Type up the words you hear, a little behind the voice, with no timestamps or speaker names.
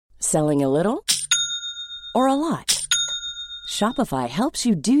Selling a little or a lot? Shopify helps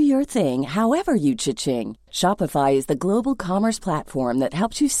you do your thing however you cha-ching. Shopify is the global commerce platform that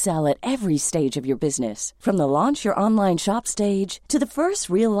helps you sell at every stage of your business. From the launch your online shop stage to the first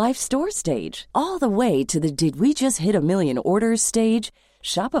real-life store stage, all the way to the did we just hit a million orders stage.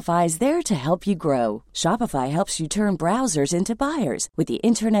 Shopify is there to help you grow. Shopify helps you turn browsers into buyers with the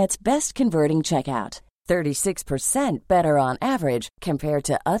internet's best converting checkout. 36% better on average compared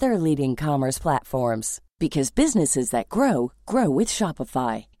to other leading commerce platforms. Because businesses that grow, grow with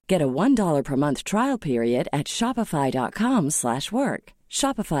Shopify. Get a $1 per month trial period at shopify.com/work.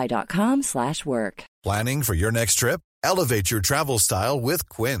 Shopify.com/work. Planning for your next trip? Elevate your travel style with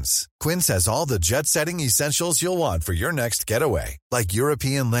Quince. Quince has all the jet-setting essentials you'll want for your next getaway, like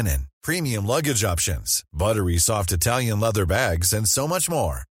European linen, premium luggage options, buttery soft Italian leather bags, and so much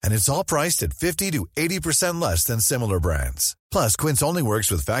more. And it's all priced at 50 to 80% less than similar brands. Plus, Quince only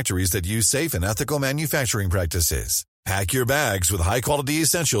works with factories that use safe and ethical manufacturing practices. Pack your bags with high-quality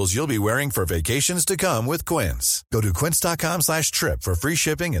essentials you'll be wearing for vacations to come with Quince. Go to quince.com/trip for free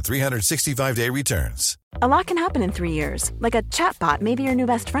shipping and 365-day returns. A lot can happen in 3 years, like a chatbot may be your new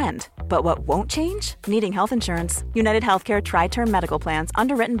best friend. But what won't change? Needing health insurance. United Healthcare Tri-Term Medical Plans,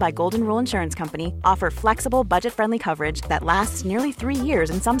 underwritten by Golden Rule Insurance Company, offer flexible, budget-friendly coverage that lasts nearly 3 years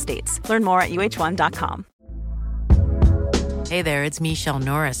in some states. Learn more at uh1.com. Hey there, it's Michelle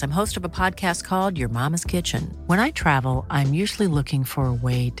Norris. I'm host of a podcast called Your Mama's Kitchen. When I travel, I'm usually looking for a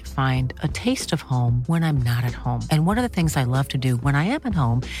way to find a taste of home when I'm not at home. And one of the things I love to do when I am at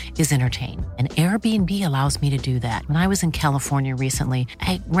home is entertain. And Airbnb allows me to do that. When I was in California recently,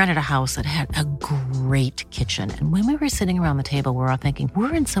 I rented a house that had a great kitchen. And when we were sitting around the table, we're all thinking,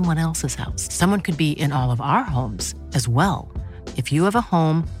 we're in someone else's house. Someone could be in all of our homes as well. If you have a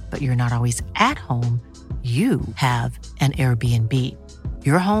home, but you're not always at home, you have an Airbnb.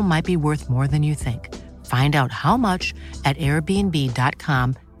 Your home might be worth more than you think. Find out how much at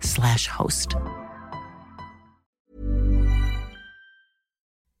airbnb.com/host.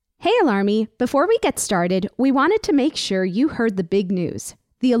 Hey, Alarmy. Before we get started, we wanted to make sure you heard the big news.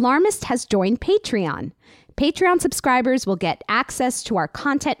 The Alarmist has joined Patreon. Patreon subscribers will get access to our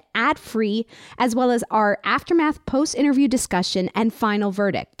content ad-free, as well as our Aftermath post-interview discussion and final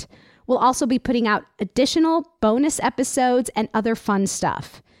verdict. We'll also be putting out additional bonus episodes and other fun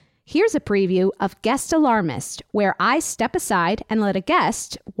stuff. Here's a preview of Guest Alarmist, where I step aside and let a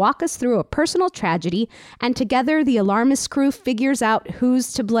guest walk us through a personal tragedy, and together the Alarmist crew figures out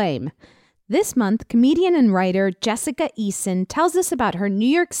who's to blame. This month, comedian and writer Jessica Eason tells us about her New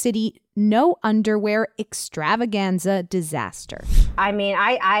York City no underwear extravaganza disaster. I mean,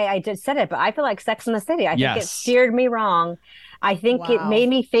 I just said it, but I feel like Sex in the City. I think it steered me wrong. I think it made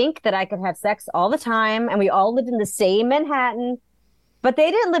me think that I could have sex all the time, and we all lived in the same Manhattan, but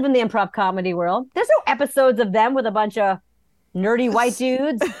they didn't live in the improv comedy world. There's no episodes of them with a bunch of nerdy white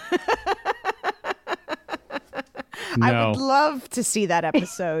dudes. No. I would love to see that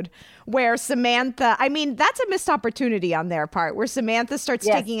episode where Samantha, I mean, that's a missed opportunity on their part, where Samantha starts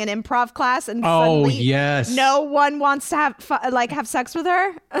taking an improv class and suddenly no one wants to have sex with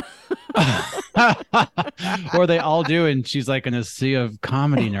her. Or they all do, and she's like in a sea of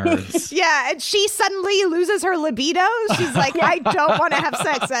comedy nerds. Yeah, and she suddenly loses her libido. She's like, I don't want to have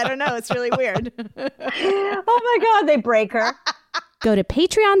sex. I don't know. It's really weird. Oh my God, they break her. Go to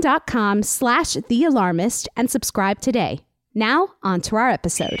patreon.com/thealarmist and subscribe today. Now, on to our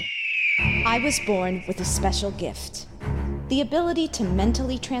episode. I was born with a special gift. The ability to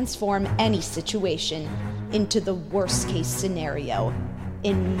mentally transform any situation into the worst case scenario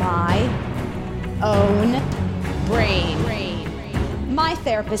in my own brain. My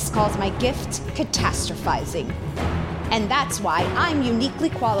therapist calls my gift catastrophizing. And that's why I'm uniquely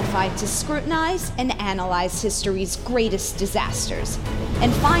qualified to scrutinize and analyze history's greatest disasters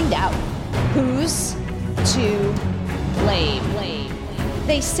and find out who's to blame.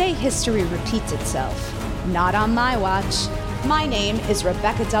 They say history repeats itself. Not on my watch. My name is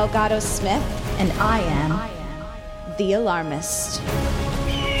Rebecca Delgado Smith, and I am the Alarmist.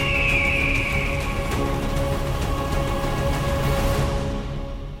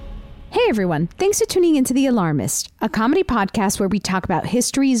 Hey everyone, thanks for tuning into The Alarmist, a comedy podcast where we talk about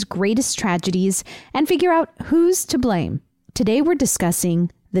history's greatest tragedies and figure out who's to blame. Today we're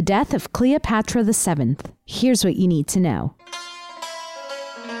discussing the death of Cleopatra VII. Here's what you need to know.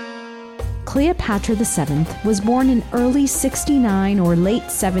 Cleopatra VII was born in early 69 or late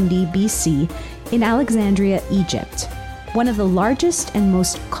 70 BC in Alexandria, Egypt, one of the largest and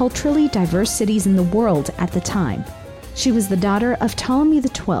most culturally diverse cities in the world at the time. She was the daughter of Ptolemy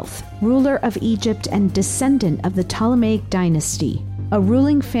XII, ruler of Egypt and descendant of the Ptolemaic dynasty. a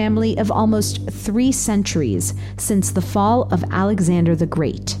ruling family of almost 3 centuries since the fall of Alexander the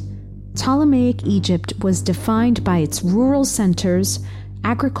Great. Ptolemaic Egypt was defined by its rural centers,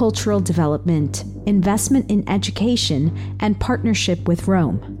 agricultural development, investment in education, and partnership with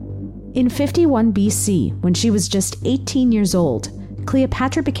Rome. In 51 BC, when she was just 18 years old,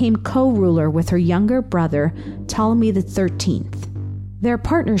 Cleopatra became co-ruler with her younger brother, Ptolemy XIII. Their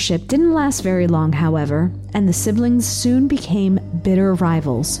partnership didn't last very long, however, and the siblings soon became bitter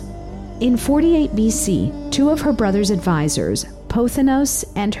rivals. In 48 BC, 2 of her brother's advisors, Pothinos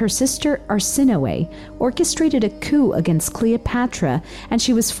and her sister Arsinoe, orchestrated a coup against Cleopatra, and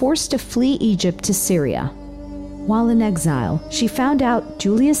she was forced to flee Egypt to Syria. While in exile, she found out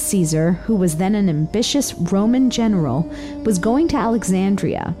Julius Caesar, who was then an ambitious Roman general, was going to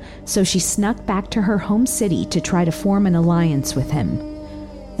Alexandria, so she snuck back to her home city to try to form an alliance with him.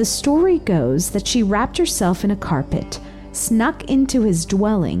 The story goes that she wrapped herself in a carpet, snuck into his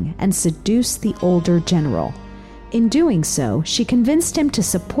dwelling, and seduced the older general. In doing so, she convinced him to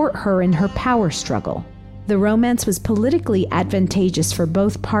support her in her power struggle. The romance was politically advantageous for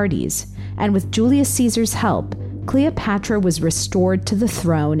both parties, and with Julius Caesar's help, Cleopatra was restored to the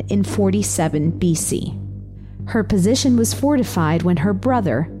throne in 47 BC. Her position was fortified when her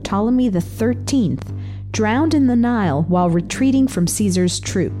brother, Ptolemy XIII, drowned in the Nile while retreating from Caesar's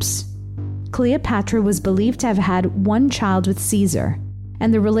troops. Cleopatra was believed to have had 1 child with Caesar,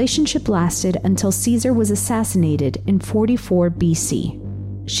 and the relationship lasted until Caesar was assassinated in 44 BC.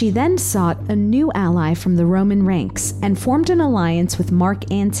 She then sought a new ally from the Roman ranks and formed an alliance with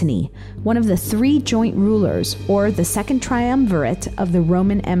Mark Antony, one of the 3 joint rulers, or the second triumvirate of the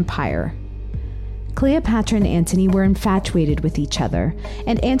Roman Empire. Cleopatra and Antony were infatuated with each other,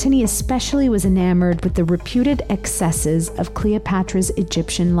 and Antony especially was enamored with the reputed excesses of Cleopatra's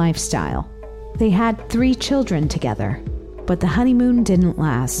Egyptian lifestyle. They had 3 children together. But the honeymoon didn't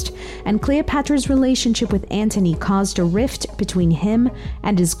last, and Cleopatra's relationship with Antony caused a rift between him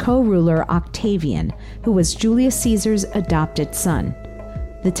and his co-ruler Octavian, who was Julius Caesar's adopted son.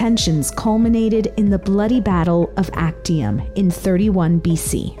 The tensions culminated in the bloody Battle of Actium in 31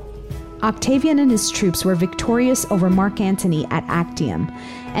 BC. Octavian and his troops were victorious over Mark Antony at Actium,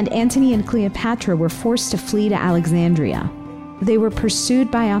 and Antony and Cleopatra were forced to flee to Alexandria. They were pursued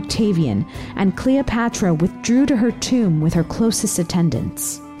by Octavian, and Cleopatra withdrew to her tomb with her closest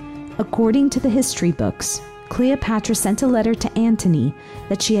attendants. According to the history books, Cleopatra sent a letter to Antony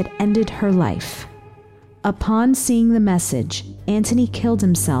that she had ended her life. Upon seeing the message, Antony killed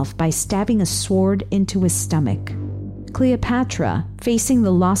himself by stabbing a sword into his stomach. Cleopatra, facing the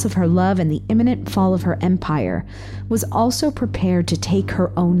loss of her love and the imminent fall of her empire, was also prepared to take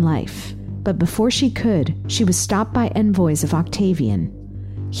her own life. But before she could, she was stopped by envoys of Octavian.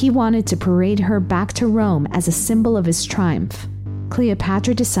 He wanted to parade her back to Rome as a symbol of his triumph.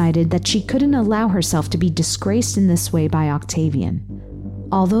 Cleopatra decided that she couldn't allow herself to be disgraced in this way by Octavian.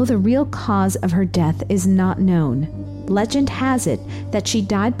 Although the real cause of her death is not known, legend has it that she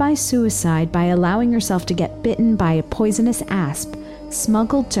died by suicide by allowing herself to get bitten by a poisonous asp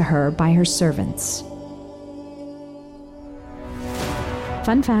smuggled to her by her servants.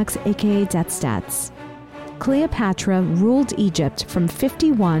 Fun facts, aka Death Stats. Cleopatra ruled Egypt from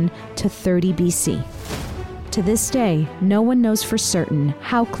 51 to 30 BC. To this day, no one knows for certain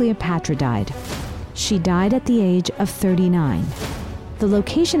how Cleopatra died. She died at the age of 39. The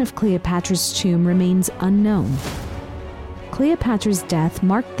location of Cleopatra's tomb remains unknown. Cleopatra's death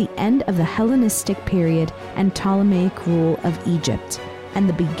marked the end of the Hellenistic period and Ptolemaic rule of Egypt, and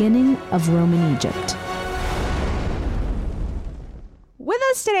the beginning of Roman Egypt. With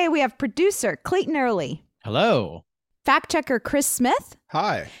us today, we have producer Clayton Early. Hello. Fact checker Chris Smith.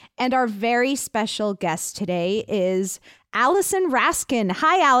 Hi. And our very special guest today is Allison Raskin.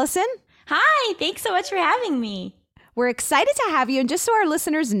 Hi, Allison. Hi. Thanks so much for having me. We're excited to have you. And just so our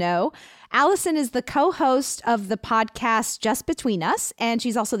listeners know, Allison is the co-host of the podcast Just Between Us, and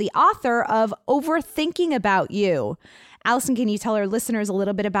she's also the author of Overthinking About You. Allison, can you tell our listeners a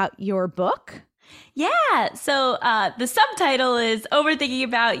little bit about your book? Yeah. So the subtitle is Overthinking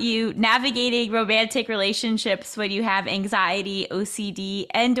About You, Navigating Romantic Relationships When You Have Anxiety, OCD,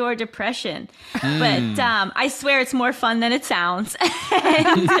 and or Depression. But I swear it's more fun than it sounds.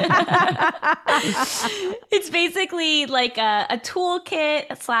 It's basically like a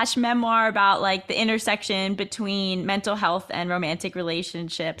toolkit / memoir about like the intersection between mental health and romantic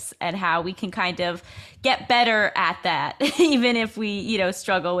relationships and how we can kind of get better at that, even if we,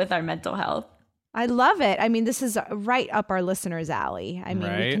 struggle with our mental health. I love it. I mean, this is right up our listeners' alley. I mean,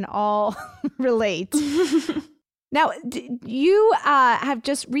 right? We can all relate. Now, you have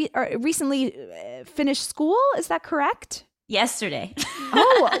just recently finished school. Is that correct? yesterday.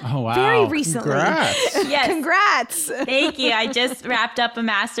 Oh, wow. Very recently. Congrats. Yes. Congrats. Thank you. I just wrapped up a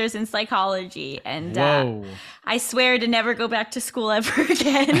master's in psychology, and I swear to never go back to school ever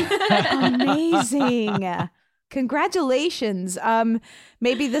again. Amazing. Congratulations.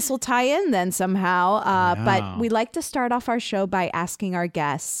 Maybe this will tie in then somehow. But we like to start off our show by asking our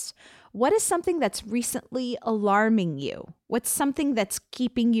guests, what is something that's recently alarming you? What's something that's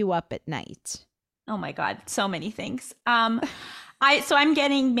keeping you up at night? Oh my God, so many things. I'm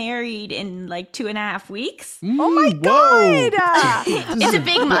getting married in like 2.5 weeks. Oh my God! It's a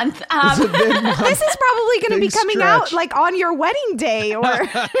big month. This is probably going to be coming out like on your wedding day, or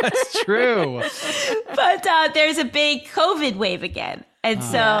that's true. But there's a big COVID wave again. And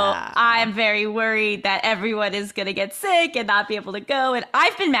so I'm very worried that everyone is going to get sick and not be able to go. And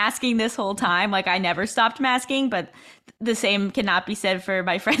I've been masking this whole time. Like, I never stopped masking, but the same cannot be said for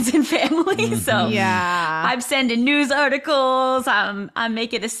my friends and family. So I'm sending news articles. I'm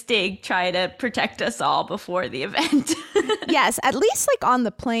making a stig, trying to protect us all before the event. Yes, at least like on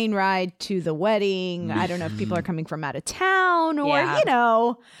the plane ride to the wedding. I don't know if people are coming from out of town or, you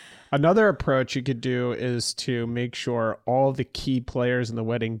know. Another approach you could do is to make sure all the key players in the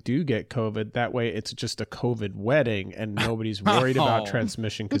wedding do get COVID. That way it's just a COVID wedding and nobody's worried about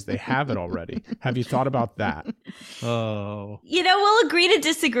transmission because they have it already. Have you thought about that? Oh. You know, we'll agree to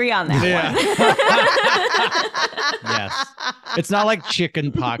disagree on that one. Yes. It's not like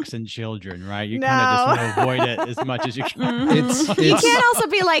chicken pox in children, right? You kind of just want to avoid it as much as you can. You can't also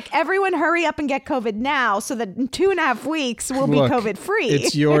be like, everyone hurry up and get COVID now so that in 2.5 weeks we'll be COVID free.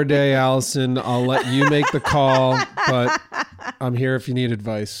 It's your day. Allison, I'll let you make the call, but I'm here if you need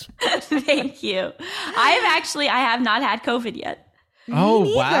advice. Thank you. I have not had COVID yet.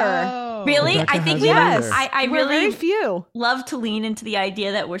 Oh, wow. Really? Rebecca I think I really really few. love to lean into the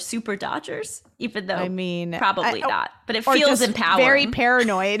idea that we're super dodgers, even though probably not. But it or feels just empowering. Very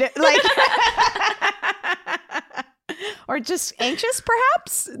paranoid. Like or just anxious,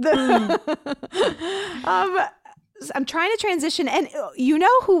 perhaps. I'm trying to transition. And you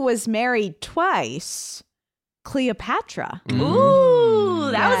know who was married twice? Cleopatra. Ooh,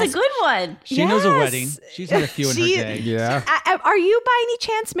 that was a good one. She knows a wedding. She's had a few in her day. Yeah. Are you by any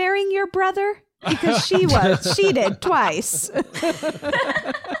chance marrying your brother? Because she did twice.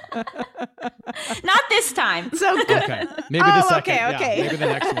 Not this time. So good. Okay. Maybe the second. Okay. Yeah, maybe the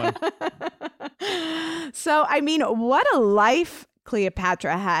next one. So, I mean, what a life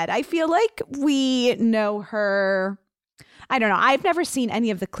Cleopatra had. I feel like we know her. I don't know. I've never seen any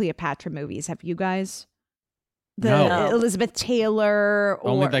of the Cleopatra movies. Have you guys? No. Elizabeth Taylor, or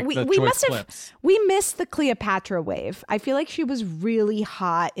only like the choice clips. We missed the Cleopatra wave. I feel like she was really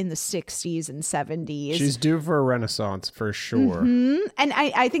hot in the 60s and 70s. She's due for a renaissance for sure. Mm-hmm. And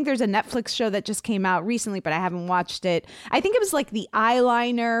I think there's a Netflix show that just came out recently, but I haven't watched it. I think it was like the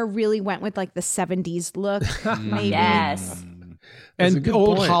eyeliner really went with like the 70s look. Maybe. Yes. And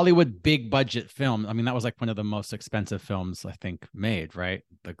old point. Hollywood big budget film. I mean, that was like one of the most expensive films I think made, right?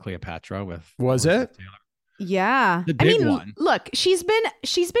 The Cleopatra with Elizabeth Taylor. Yeah. The big one. Look, she's been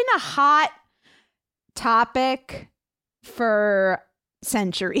a hot topic for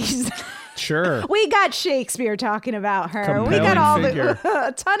centuries. Sure. We got Shakespeare talking about her. Compelling we got figure.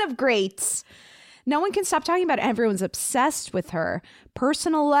 a ton of greats. No one can stop talking about it. Everyone's obsessed with her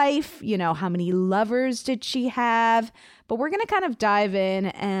personal life. You know, how many lovers did she have? But we're going to kind of dive in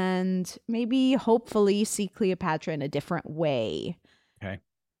and maybe hopefully see Cleopatra in a different way. Okay.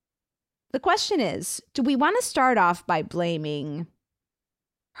 The question is, do we want to start off by blaming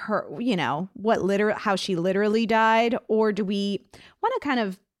her, you know, how she literally died? Or do we want to kind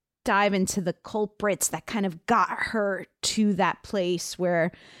of dive into the culprits that kind of got her to that place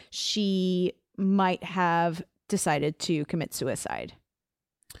where she might have decided to commit suicide?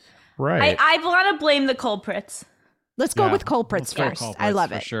 Right. I want to blame the culprits. Let's go with culprits first. I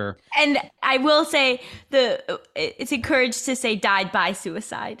love it. Sure. And I will say it's encouraged to say died by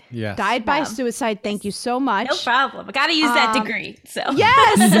suicide. Yes. Died by suicide. Thank you so much. No problem. I got to use that degree. So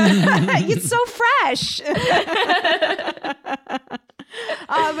yes, it's so fresh.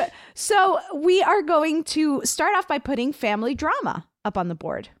 So we are going to start off by putting family drama up on the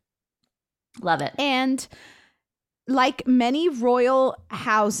board. Love it. And like many royal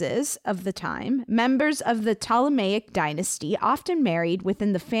houses of the time, members of the Ptolemaic dynasty often married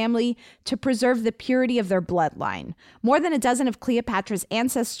within the family to preserve the purity of their bloodline. More than a dozen of Cleopatra's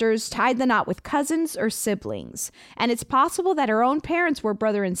ancestors tied the knot with cousins or siblings, and it's possible that her own parents were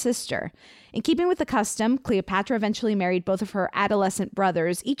brother and sister. In keeping with the custom, Cleopatra eventually married both of her adolescent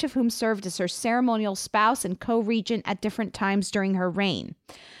brothers, each of whom served as her ceremonial spouse and co-regent at different times during her reign.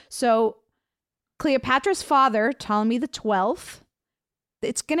 So Cleopatra's father, Ptolemy the 12th.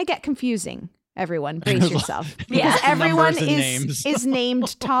 It's going to get confusing. Everyone, brace yourself. Because everyone is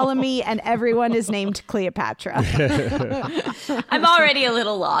named Ptolemy and everyone is named Cleopatra. I'm already a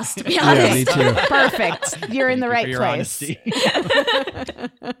little lost, to be honest. Yeah, me too. Perfect. You're in the right place.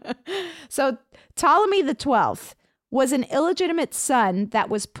 So Ptolemy the 12th was an illegitimate son that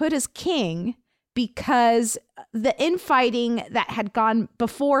was put as king because the infighting that had gone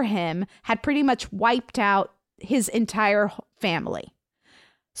before him had pretty much wiped out his entire family.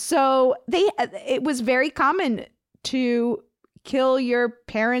 So it was very common to kill your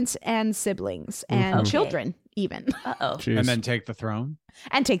parents and siblings and children even. Uh-oh. Jeez. And then take the throne?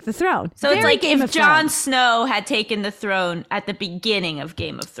 And take the throne. So it's like if Jon Snow had taken the throne at the beginning of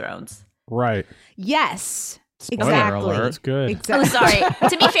Game of Thrones. Right. Yes. Spoiler exactly. alert. That's good. Exactly. Oh, sorry.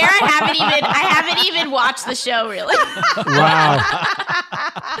 To be fair, I haven't even watched the show, really. Wow.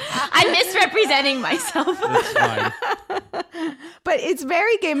 I'm misrepresenting myself. That's fine. But it's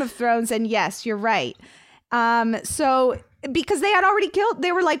very Game of Thrones, and yes, you're right. So because they had already killed,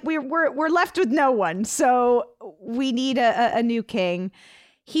 they were like, we're left with no one, so we need a new king.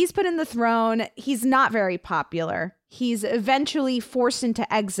 He's put in the throne. He's not very popular. He's eventually forced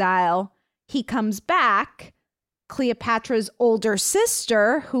into exile. He comes back. Cleopatra's older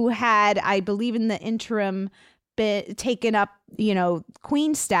sister, who had, I believe in the interim, been taken up,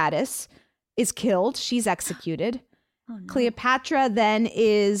 queen status, is killed. She's executed. Oh, no. Cleopatra then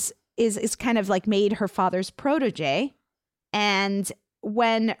is kind of like made her father's protege. And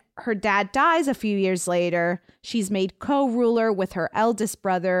when her dad dies a few years later, she's made co-ruler with her eldest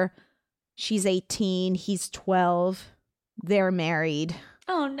brother. She's 18. He's 12. They're married.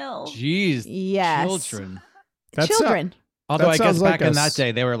 Oh, no. Jeez. Yes. Children. Children. Although I guess back in that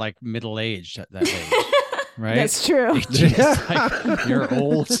day, they were like middle-aged at that age. Right? That's true. Like, you're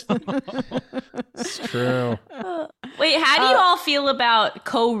old. It's true. Wait, how do you all feel about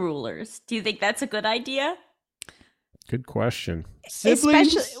co-rulers? Do you think that's a good idea? Good question.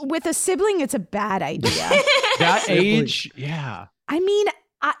 Siblings? Especially with a sibling, it's a bad idea. That age, yeah. I mean,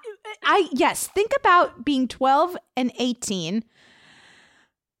 yes, think about being 12 and 18.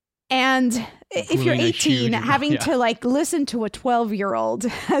 And if you're 18, having to like listen to a 12-year-old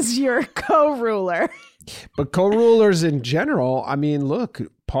as your co-ruler. But co-rulers in general, I mean, look,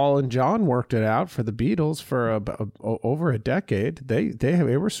 Paul and John worked it out for the Beatles for over a decade.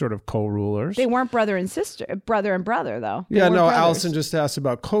 They were sort of co-rulers. They weren't brother and brother though. Yeah, no, brothers. Allison just asked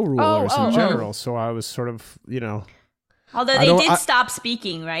about co-rulers in general. So I was sort of, Although they did stop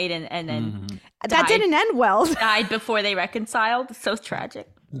speaking, right? And then that didn't end well. Died before they reconciled. So tragic.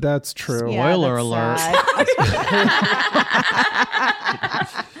 That's true. Yeah, Spoiler alert.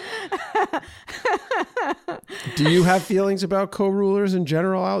 Do you have feelings about co-rulers in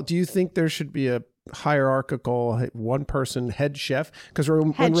general? Do you think there should be a hierarchical one-person head chef? Because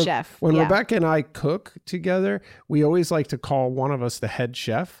when Rebecca and I cook together, we always like to call one of us the head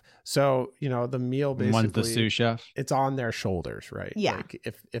chef. So, the meal basically... One's the sous chef. It's on their shoulders, right? Yeah. Like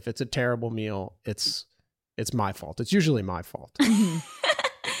if it's a terrible meal, it's my fault. It's usually my fault.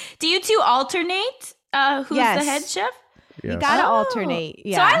 Do you two alternate? Who's the head chef? Yes. You gotta alternate.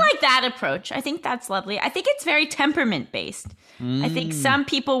 Yeah. So I like that approach. I think that's lovely. I think it's very temperament based. I think some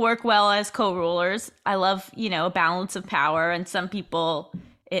people work well as co-rulers. I love, a balance of power, and some people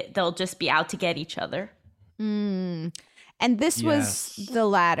they'll just be out to get each other. And this was the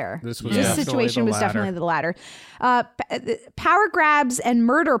latter. This definitely situation was definitely the latter. Power grabs and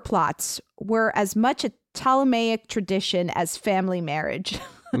murder plots were as much a Ptolemaic tradition as family marriage.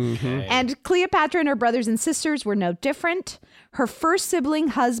 Mm-hmm. And Cleopatra and her brothers and sisters were no different. Her first sibling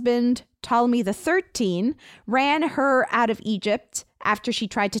husband, Ptolemy the 13th, ran her out of Egypt after she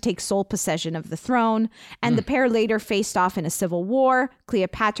tried to take sole possession of the throne, and the pair later faced off in a civil war.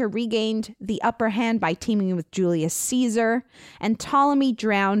 Cleopatra regained the upper hand by teaming with Julius Caesar, and Ptolemy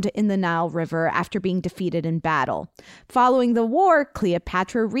drowned in the Nile River after being defeated in battle. Following the war,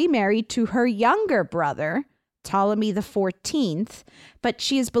 Cleopatra remarried to her younger brother, Ptolemy the 14th, but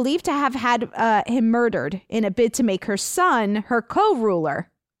she is believed to have had him murdered in a bid to make her son her co-ruler.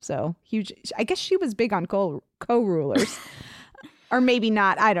 So huge. I guess she was big on co-rulers. Or maybe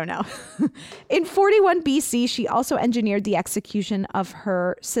not, I don't know. In 41 BC, she also engineered the execution of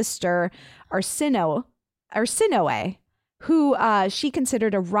her sister Arsinoe, who she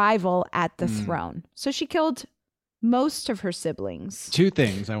considered a rival at the throne. So she killed most of her siblings. Two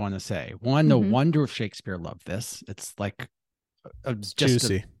things I want to say. One, no wonder Shakespeare loved this. It's like just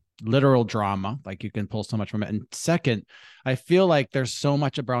juicy. Literal drama, like you can pull so much from it. And second, I feel like there's so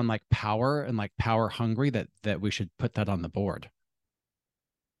much around like power and like power hungry that we should put that on the board.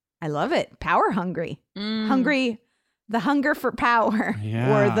 I love it. Power hungry. Hungry. The hunger for power.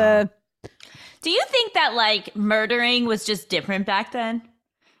 Yeah. Or the... Do you think that like murdering was just different back then?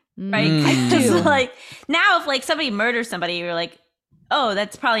 Right? I like now if like somebody murders somebody, you're like, oh,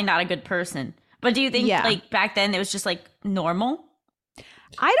 that's probably not a good person. But do you think like back then it was just like normal?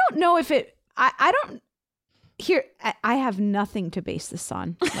 I don't know if it, I don't, here, I have nothing to base this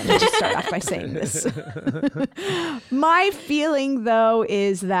on. Let me just start off by saying this. My feeling though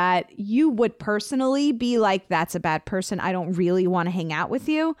is that you would personally be like, that's a bad person. I don't really want to hang out with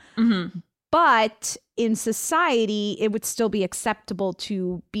you. Mm-hmm. But in society, it would still be acceptable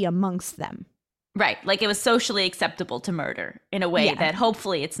to be amongst them. Right. Like it was socially acceptable to murder in a way that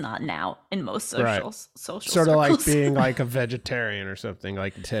hopefully it's not now in most social sort circles. of like being like a vegetarian or something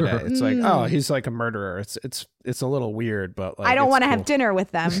like today. It's like, oh, he's like a murderer. It's a little weird, but like, I don't want to have dinner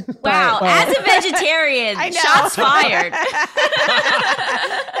with them. Wow. As a vegetarian, shots fired.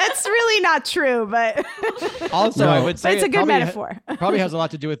 That's really not true, but also I would say it's a good metaphor. Probably has a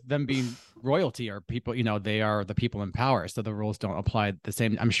lot to do with them being royalty or people, they are the people in power, so the rules don't apply the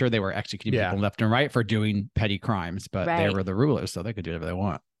same. I'm sure they were executing people left and right for doing petty crimes, but they were the rulers, so they could do whatever they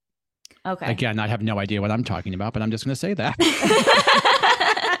want. Okay. Again, I have no idea what I'm talking about, but I'm just going to say that.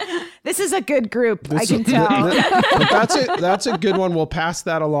 This is a good group. I can tell. That's a good one. We'll pass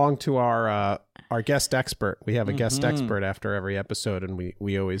that along to our guest expert. We have a guest expert after every episode, and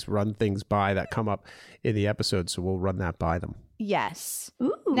we always run things by that come up in the episode, so we'll run that by them. Yes.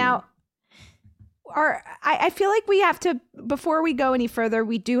 Ooh. Now, I feel like we have to, before we go any further,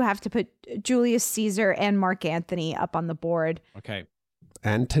 we do have to put Julius Caesar and Mark Antony up on the board. Okay.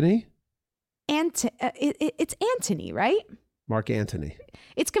 Antony? It's Antony, right? Mark Antony.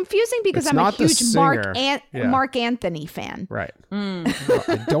 It's confusing because I'm a huge Mark Anthony fan. Right. Well,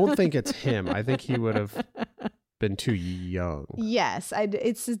 I don't think it's him. I think he would have been too young. Yes,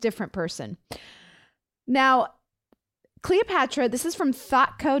 it's a different person. Now, Cleopatra, this is from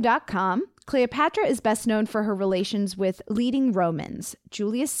thoughtco.com. Cleopatra is best known for her relations with leading Romans,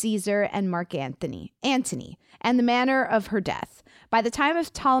 Julius Caesar and Mark Antony, and the manner of her death. By the time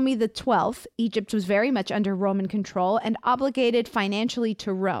of Ptolemy XII, Egypt was very much under Roman control and obligated financially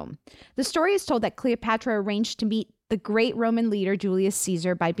to Rome. The story is told that Cleopatra arranged to meet the great Roman leader Julius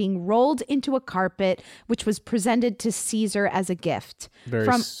Caesar by being rolled into a carpet, which was presented to Caesar as a gift. Very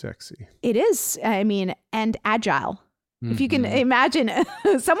sexy. It is, and agile. If you can imagine,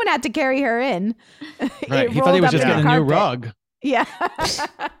 someone had to carry her in. Right. He thought he was just getting a new rug. Yeah.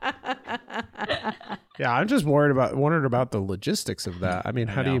 Yeah, I'm just wondered about the logistics of that. I mean,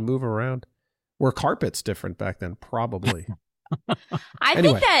 how do you move around? Were carpets different back then? Probably. I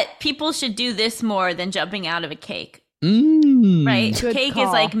think that people should do this more than jumping out of a cake. Right? Good cake call.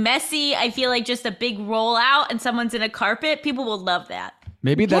 is like messy. I feel like just a big rollout and someone's in a carpet. People will love that.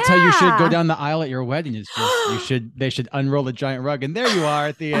 Maybe that's how you should go down the aisle at your wedding. Is just they should unroll a giant rug, and there you are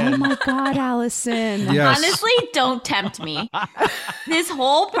at the end. Oh my God, Allison! Yes. Honestly, don't tempt me. This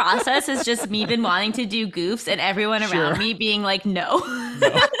whole process has just me been wanting to do goofs, and everyone around me being like, "No,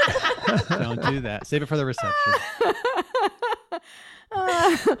 don't do that. Save it for the reception."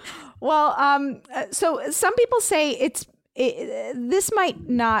 So some people say this might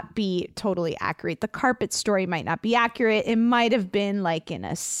not be totally accurate. The carpet story might not be accurate. It might have been like in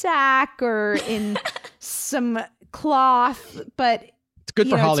a sack or in some cloth, but it's good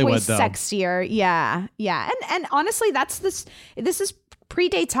for Hollywood, it's way though. Sexier, yeah. And honestly, this is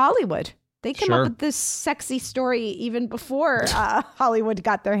predates Hollywood. They came up with this sexy story even before Hollywood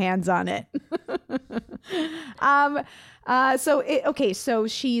got their hands on it. So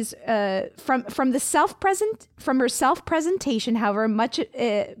she's from her self-presentation. However, much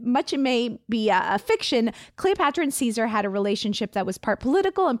it may be a fiction. Cleopatra and Caesar had a relationship that was part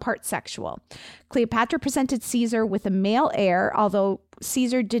political and part sexual. Cleopatra presented Caesar with a male heir, although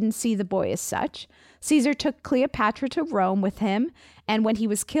Caesar didn't see the boy as such. Caesar took Cleopatra to Rome with him, and when he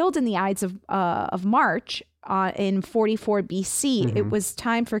was killed in the Ides of March in 44 BC, it was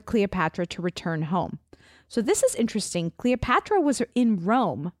time for Cleopatra to return home. So this is interesting. Cleopatra was in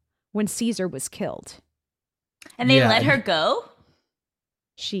Rome when Caesar was killed. And they let her go?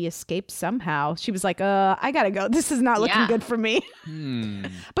 She escaped somehow. She was like, I gotta go. This is not looking good for me.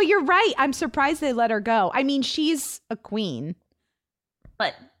 But you're right. I'm surprised they let her go. I mean, she's a queen.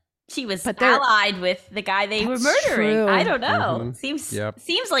 But she was allied with the guy they were murdering. True. I don't know. Seems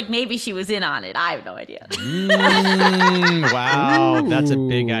like maybe she was in on it. I have no idea. Wow, that's a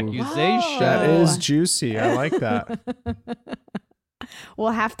big accusation. Whoa. That is juicy. I like that.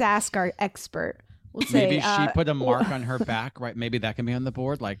 We'll have to ask our expert. We'll maybe say, she put a mark on her back, right? Maybe that can be on the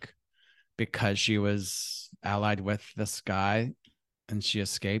board, like because she was allied with this guy. and she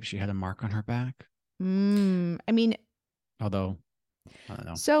escaped. She had a mark on her back. I mean, although I don't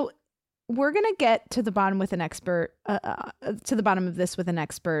know. So we're gonna get to the bottom with an expert. To the bottom of this with an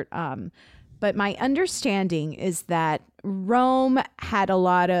expert. But my understanding is that Rome had a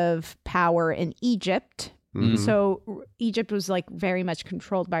lot of power in Egypt. Mm-hmm. So Egypt was like very much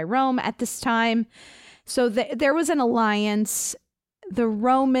controlled by Rome at this time. So there was an alliance. The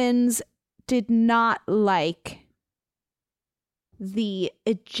Romans did not like the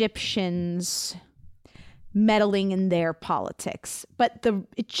Egyptians meddling in their politics, but the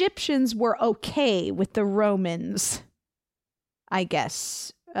Egyptians were okay with the Romans, I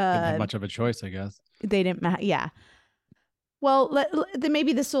guess. Didn't have much of a choice, I guess. They didn't, yeah. Well,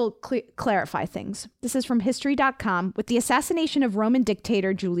 maybe this will clarify things. This is from History.com. With the assassination of Roman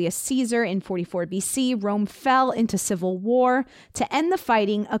dictator Julius Caesar in 44 BC, Rome fell into civil war. To end the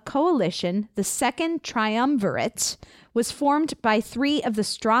fighting, a coalition, the Second Triumvirate, was formed by three of the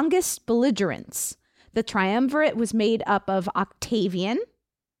strongest belligerents. The triumvirate was made up of Octavian.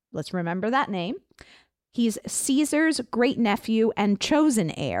 Let's remember that name. He's Caesar's great-nephew and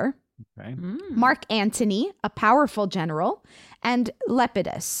chosen heir. Okay. Mark Antony, a powerful general, and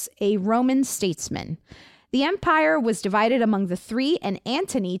Lepidus, a Roman statesman. The empire was divided among the three, and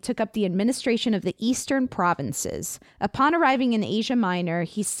Antony took up the administration of the eastern provinces. Upon arriving in Asia Minor,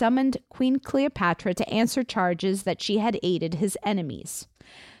 he summoned Queen Cleopatra to answer charges that she had aided his enemies.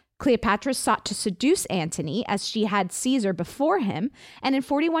 Cleopatra sought to seduce Antony, as she had Caesar before him, and in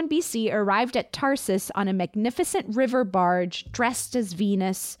 41 BC arrived at Tarsus on a magnificent river barge dressed as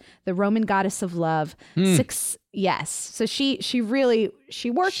Venus, the Roman goddess of love. Yes. So she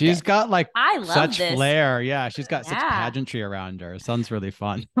worked. She's got like I love such this. flair. Yeah, she's got such pageantry around her. Sounds really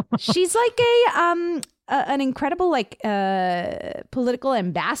fun. She's like an incredible political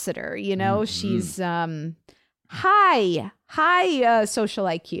ambassador, you know. Mm-hmm. She's high social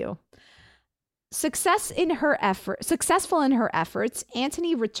IQ. Successful in her efforts,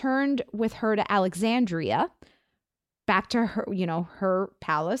 Antony returned with her to Alexandria, back to her, her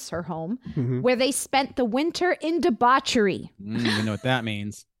palace, her home, where they spent the winter in debauchery. You know what that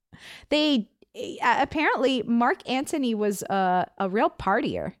means. They apparently Mark Antony was a real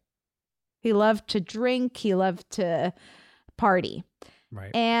partier. He loved to drink. He loved to party.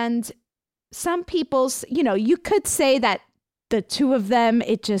 Right. And some people's, you could say that the two of them,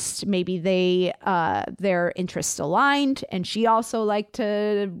 it just maybe their interests aligned, and she also liked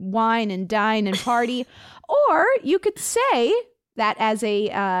to wine and dine and party. Or you could say that as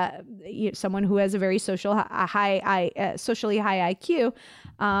someone who has a very socially high IQ,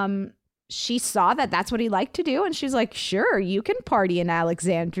 she saw that that's what he liked to do, and she's like, "Sure, you can party in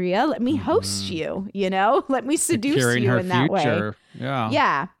Alexandria. Let me host you. Let me seduce Securing you her in that future. way."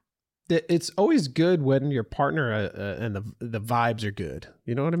 Yeah. It's always good when your partner and the vibes are good.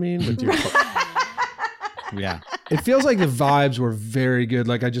 You know what I mean? With your yeah. It feels like the vibes were very good.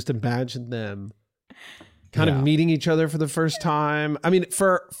 Like I just imagined them kind of meeting each other for the first time. I mean,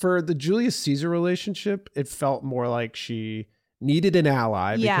 for the Julius Caesar relationship, it felt more like she needed an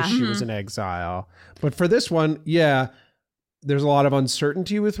ally because she was in exile. But for this one, there's a lot of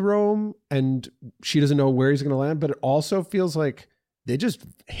uncertainty with Rome, and she doesn't know where he's going to land. But it also feels like they just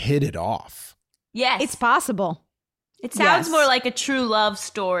hit it off. Yes. It's possible. It sounds more like a true love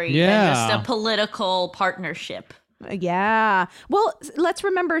story than just a political partnership. Yeah. Well, let's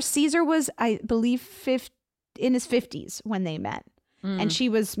remember Caesar was, I believe, in his 50s when they met. And she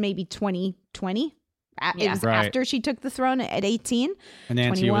was maybe 20. It was after she took the throne at 18. And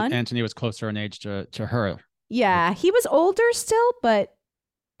Antony was closer in age to her. Yeah. He was older still, but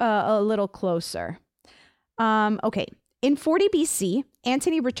a little closer. Okay. In 40 BC,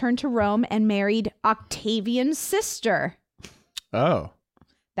 Antony returned to Rome and married Octavian's sister. Oh.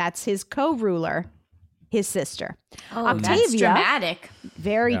 That's his co-ruler, his sister. Oh, Octavia, that's dramatic.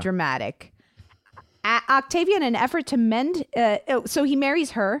 Very dramatic. Octavian, in an effort to mend... so he marries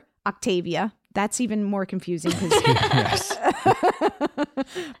her, Octavia. That's even more confusing. Yes.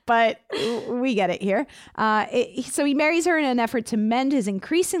 But we get it here. So he marries her in an effort to mend his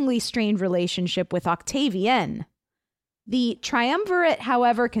increasingly strained relationship with Octavian. The triumvirate,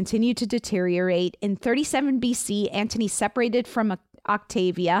 however, continued to deteriorate. In 37 BC, Antony separated from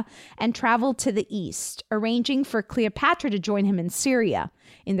Octavia and traveled to the east, arranging for Cleopatra to join him in Syria.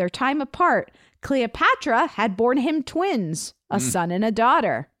 In their time apart, Cleopatra had borne him twins, a son and a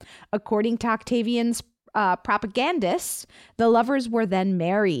daughter. According to Octavian's propagandists, the lovers were then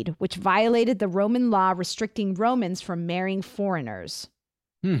married, which violated the Roman law restricting Romans from marrying foreigners.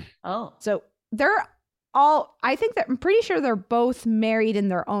 Oh. So they're I think that I'm pretty sure they're both married in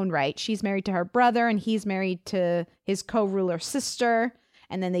their own right. She's married to her brother and he's married to his co-ruler sister.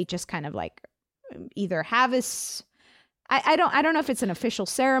 And then they just kind of like either have this, I don't know if it's an official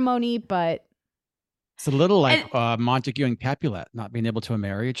ceremony, but it's a little like Montague and Capulet not being able to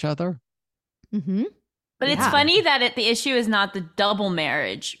marry each other. Mm-hmm. But it's funny that the issue is not the double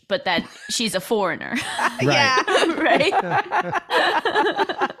marriage, but that she's a foreigner. Yeah. Right?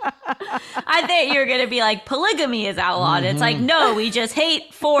 I think you're going to be like, polygamy is outlawed. It's like, no, we just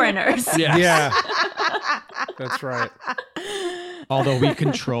hate foreigners. Yeah. That's right. Although we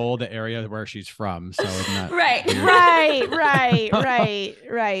control the area where she's from, so isn't that right.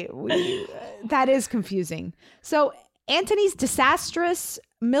 That is confusing. So Antony's disastrous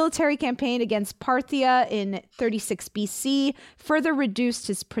military campaign against Parthia in 36 BC further reduced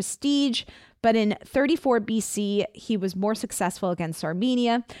his prestige, but in 34 BC, he was more successful against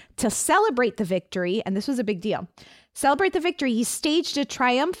Armenia. To celebrate the victory, and this was a big deal, he staged a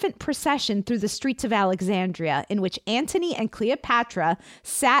triumphant procession through the streets of Alexandria in which Antony and Cleopatra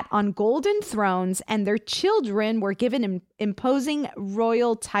sat on golden thrones and their children were given imposing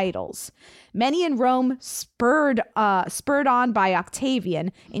royal titles. Many in Rome, spurred on by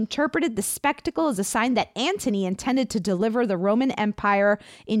Octavian, interpreted the spectacle as a sign that Antony intended to deliver the Roman Empire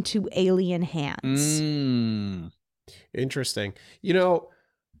into alien hands. Interesting. You know,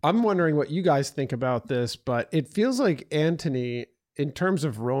 I'm wondering what you guys think about this, but it feels like Antony, in terms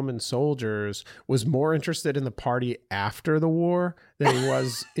of Roman soldiers, was more interested in the party after the war than he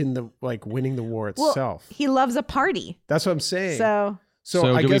was in the winning the war itself. Well, he loves a party. That's what I'm saying. So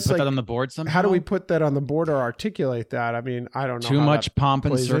I do guess we put that on the board somehow? How do we put that on the board or articulate that? I mean, I don't know. Too much pomp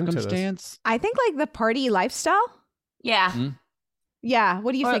and circumstance? I think like the party lifestyle. Yeah. Yeah.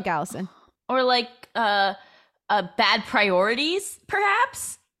 What do you think, Allison? Or like bad priorities,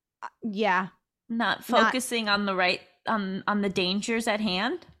 perhaps? Yeah. Not focusing on the right, on the dangers at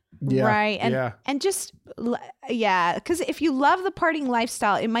hand. Yeah, right. And just, because if you love the partying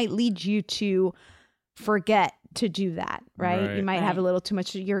lifestyle, it might lead you to forget to do that, right? You might have a little too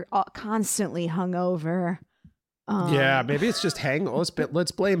much. You're constantly hungover. Maybe it's just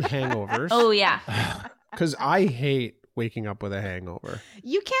let's blame hangovers. Oh, yeah. Because I hate waking up with a hangover.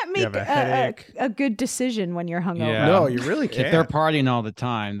 You can't make a good decision when you're hungover. Yeah. No, you really can't. If they're partying all the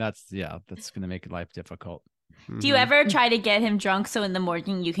time, that's going to make life difficult. Do you ever try to get him drunk so in the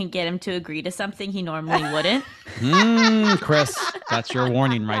morning you can get him to agree to something he normally wouldn't? Chris, that's your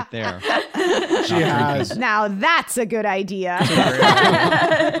warning right there. She has. Now that's a good idea.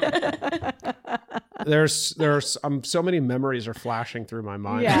 There's so many memories are flashing through my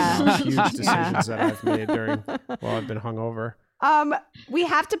mind. Yeah. Huge decisions that I've made while I've been hungover. We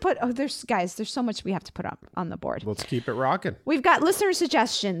have to put, there's so much we have to put up on the board. Let's keep it rocking. We've got listener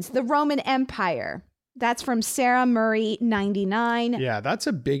suggestions. The Roman Empire. That's from Sarah Murray 99. Yeah, that's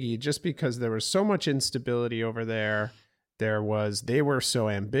a biggie just because there was so much instability over there. They were so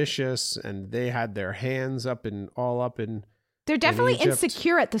ambitious and they had their hands up in. They're definitely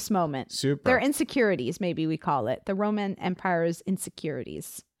insecure at this moment. Super. Their insecurities, maybe we call it. The Roman Empire's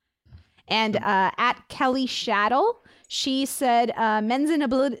insecurities. And at Kelly Shaddle, she said, men's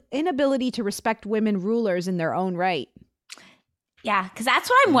inability to respect women rulers in their own right. Yeah, because that's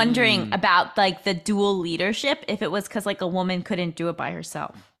what I'm wondering about, like, the dual leadership, if it was because, like, a woman couldn't do it by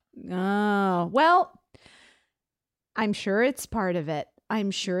herself. Oh, well, I'm sure it's part of it.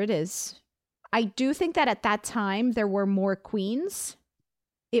 I'm sure it is. I do think that at that time, there were more queens.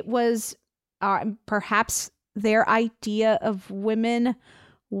 It was perhaps their idea of women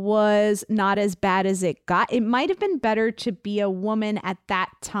was not as bad as it got. It might have been better to be a woman at that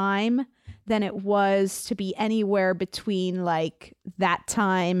time than it was to be anywhere between like that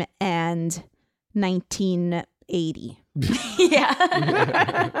time and 1980.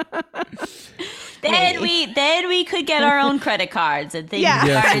 Yeah. Then we could get our own credit cards and things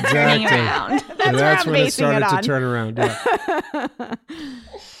started turning around. That's when it started to turn around.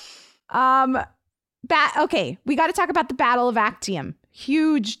 Yeah. Okay, we got to talk about the Battle of Actium.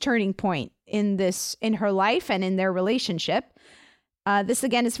 Huge turning point in her life and in their relationship. This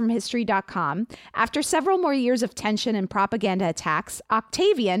again is from history.com. After several more years of tension and propaganda attacks,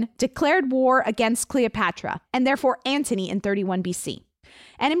 Octavian declared war against Cleopatra and therefore Antony in 31 BC.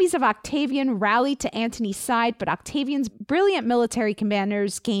 Enemies of Octavian rallied to Antony's side, but Octavian's brilliant military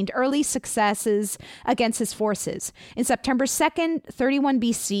commanders gained early successes against his forces. In September 2nd, 31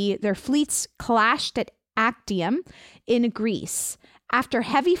 BC, their fleets clashed at Actium in Greece. After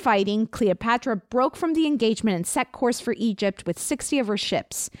heavy fighting, Cleopatra broke from the engagement and set course for Egypt with 60 of her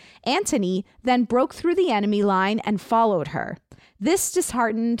ships. Antony then broke through the enemy line and followed her. This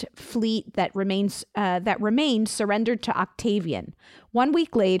disheartened fleet that remained surrendered to Octavian. 1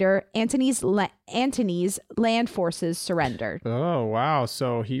 week later, Antony's land forces surrendered. Oh, wow.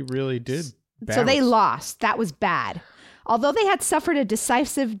 So he really did bounce. So they lost. That was bad. Although they had suffered a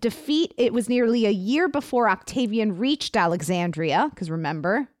decisive defeat, it was nearly a year before Octavian reached Alexandria, because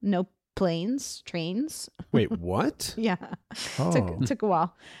remember, no planes, trains. Wait, what? Yeah. Took a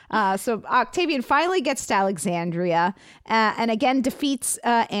while. So Octavian finally gets to Alexandria and again defeats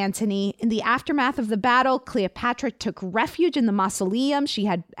Antony. In the aftermath of the battle, Cleopatra took refuge in the mausoleum she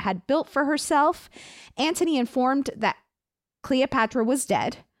had built for herself. Antony, informed that Cleopatra was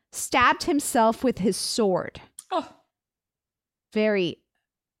dead, stabbed himself with his sword. Oh. Very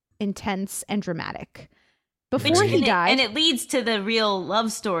intense and dramatic. Before he died. And it leads to the real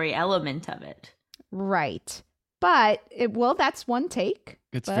love story element of it. Right. But, that's one take.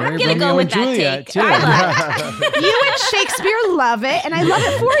 It's but very I'm going to go with that take. Too. You and Shakespeare love it, and I love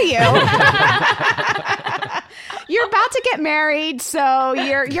it for you. You're about to get married, so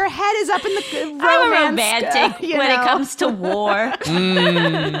your head is up in the romance. I'm a romantic when it comes to war.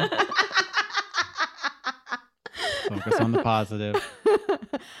 Focus on the positive.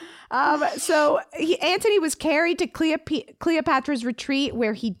 Antony was carried to Cleopatra's retreat,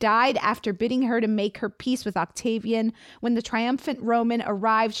 where he died after bidding her to make her peace with Octavian. When the triumphant Roman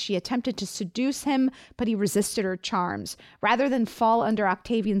arrived, she attempted to seduce him, but he resisted her charms. Rather than fall under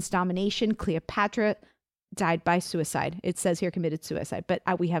Octavian's domination, Cleopatra died by suicide. It says here committed suicide, but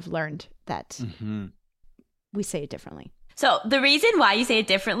we have learned that we say it differently. So the reason why you say it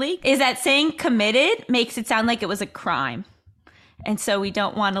differently is that saying committed makes it sound like it was a crime. And so we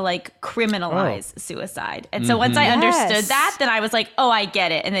don't want to criminalize suicide. And so once I understood that, then I was like, oh, I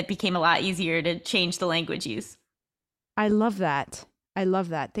get it. And it became a lot easier to change the language use. I love that.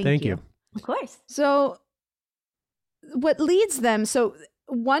 Thank you. Of course. So what leads them,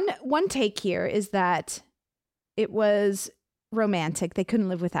 one take here is that it was romantic. They couldn't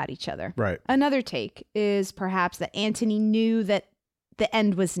live without each other. Right. Another take is perhaps that Antony knew that the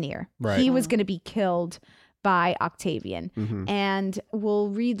end was near. Right. He was going to be killed by Octavian. And we'll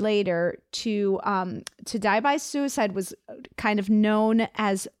read later to die by suicide was kind of known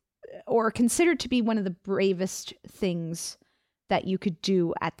as or considered to be one of the bravest things that you could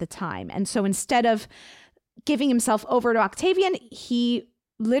do at the time. And so instead of giving himself over to Octavian, he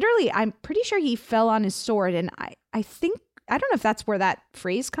literally, I'm pretty sure he fell on his sword. And I don't know if that's where that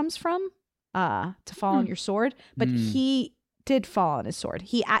phrase comes from, to fall on your sword, but he did fall on his sword.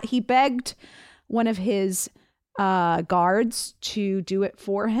 He begged one of his guards to do it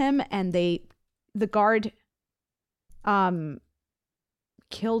for him, and the guard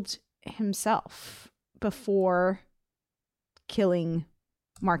killed himself before killing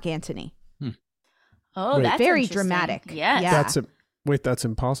Mark Antony. Oh, that's very dramatic. Yes. Yeah. That's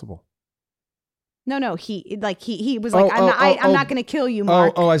impossible. No, he was like, I'm not going to kill you,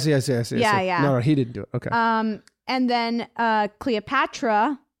 Mark. I see. Yeah. No, he didn't do it. Okay. And then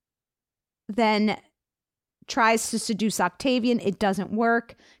Cleopatra then tries to seduce Octavian. It doesn't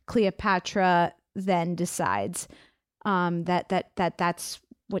work. Cleopatra then decides that's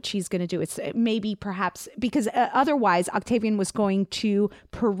what she's going to do. It's maybe perhaps because otherwise Octavian was going to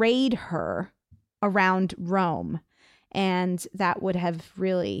parade her around Rome, and that would have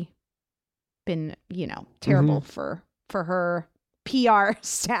really been, terrible for her PR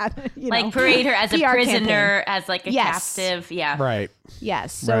stat. Parade her as a prisoner, campaign. as a captive. Yeah. Right.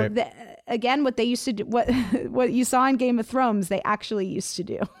 Yes. So again, what they used to do, what you saw in Game of Thrones, they actually used to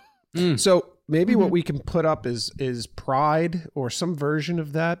do. So maybe what we can put up is pride or some version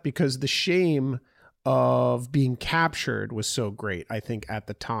of that, because the shame of being captured was so great, I think, at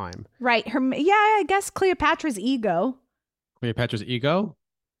the time. Right. I guess Cleopatra's ego. Cleopatra's ego?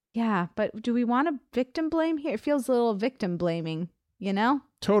 Yeah, but do we want to victim blame here? It feels a little victim blaming,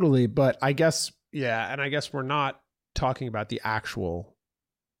 Totally, but I guess, and I guess we're not talking about the actual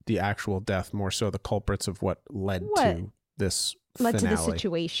death, more so the culprits of what led to this finale. To the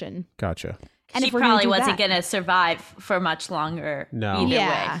situation. Gotcha. And she probably wasn't going to survive for much longer. No. Either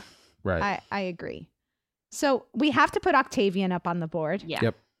way. Right. I agree. So we have to put Octavian up on the board. Yeah.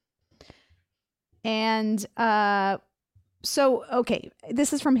 Yep. And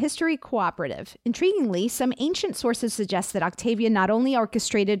this is from History Cooperative. Intriguingly, some ancient sources suggest that Octavian not only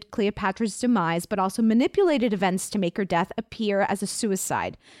orchestrated Cleopatra's demise, but also manipulated events to make her death appear as a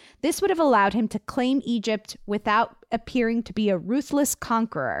suicide. This would have allowed him to claim Egypt without appearing to be a ruthless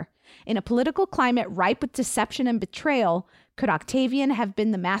conqueror. In a political climate ripe with deception and betrayal, could Octavian have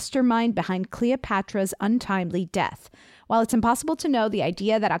been the mastermind behind Cleopatra's untimely death? While it's impossible to know, the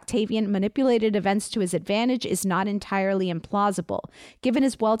idea that Octavian manipulated events to his advantage is not entirely implausible, given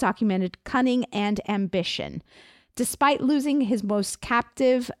his well-documented cunning and ambition. Despite losing his most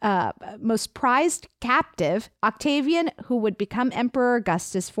prized captive, Octavian, who would become Emperor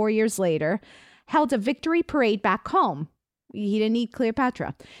Augustus 4 years later, held a victory parade back home. He didn't need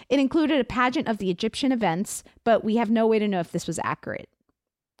Cleopatra. It included a pageant of the Egyptian events, but we have no way to know if this was accurate.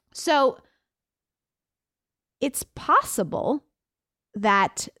 So it's possible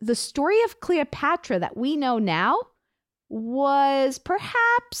that the story of Cleopatra that we know now was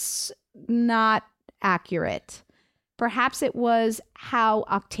perhaps not accurate. Perhaps it was how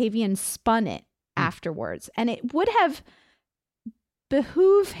Octavian spun it afterwards. And it would have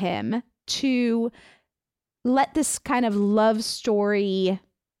behooved him to let this kind of love story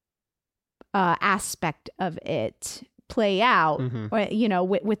aspect of it play out,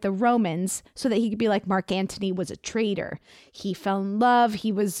 with the Romans, so that he could be like, Mark Antony was a traitor. He fell in love.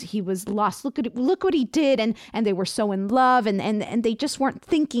 He was lost. Look what he did. And they were so in love and they just weren't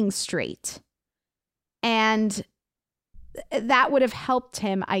thinking straight. And that would have helped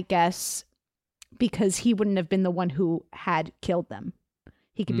him, I guess, because he wouldn't have been the one who had killed them.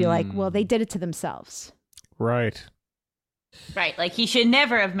 He could be like, well, they did it to themselves. Right. Right. Like he should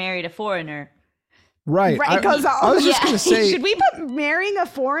never have married a foreigner. Right. I was just going to say, should we put marrying a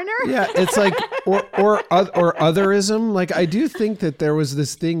foreigner? Yeah, it's like or otherism. Like I do think that there was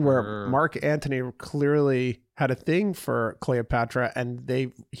this thing where Mark Antony clearly had a thing for Cleopatra, and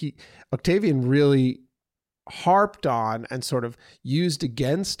Octavian really harped on and sort of used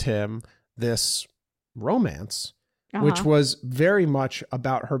against him this romance, which was very much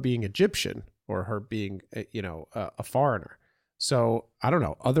about her being Egyptian or her being, a foreigner. So I don't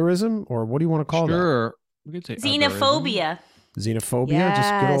know, otherism, or what do you want to call that? Sure, we could say xenophobia. Xenophobia, yes.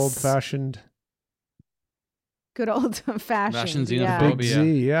 Just good old-fashioned. Good old-fashioned xenophobia. Big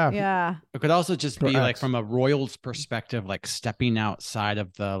Z, yeah. It could also just be like from a royal's perspective, like stepping outside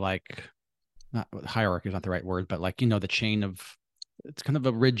of the not hierarchy is not the right word, but the chain of, it's kind of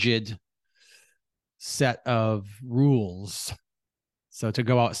a rigid set of rules. So to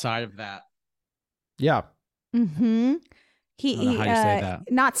go outside of that. Yeah. Mm-hmm. He how you say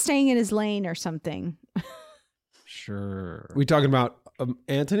that. Not staying in his lane or something. Sure. We talking about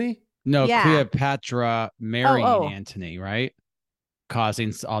Antony? No, yeah. Cleopatra marrying Antony, right?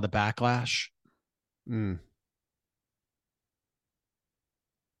 Causing all the backlash.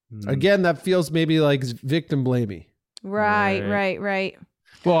 Again, that feels maybe like victim blamey. Right.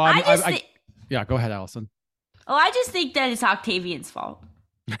 Well, yeah, go ahead, Allison. Oh, I just think that it's Octavian's fault.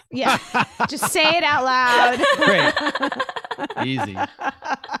 Yeah, just say it out loud. Great. Easy.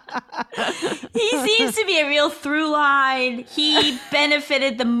 He seems to be a real through line. He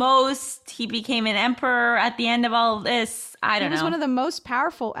benefited the most. He became an emperor at the end of all of this. I don't know. He was one of the most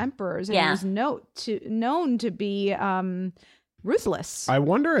powerful emperors, and he was known to be ruthless. I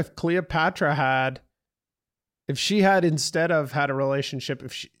wonder if Cleopatra if she had instead of had a relationship,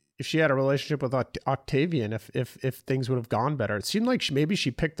 if she had a relationship with Octavian, if things would have gone better. It seemed like maybe she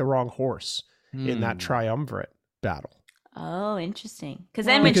picked the wrong horse in that triumvirate battle. Oh, interesting. Because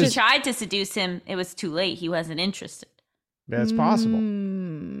then when she tried to seduce him, it was too late. He wasn't interested. That's possible.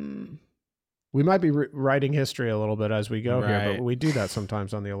 We might be writing history a little bit as we go here, but we do that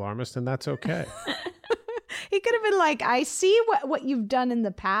sometimes on The Alarmist, and that's okay. He could have been like, I see what you've done in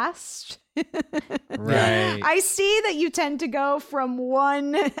the past. Right. I see that you tend to go from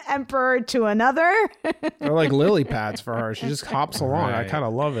one emperor to another. They're like lily pads for her. She just hops along. I kind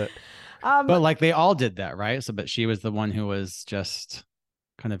of love it. But they all did that, right? So, but she was the one who was just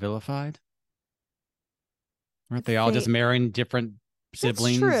kind of vilified. Weren't they all just marrying different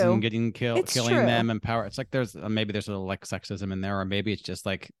siblings and getting killing them and power? It's like there's maybe there's a little sexism in there, or maybe it's just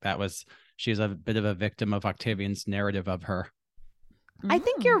like she's a bit of a victim of Octavian's narrative of her. I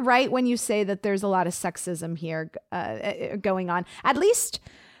think you're right when you say that there's a lot of sexism here going on, at least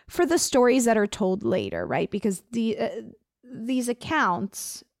for the stories that are told later, right? Because these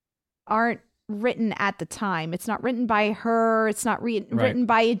accounts aren't written at the time. It's not written by her. It's not written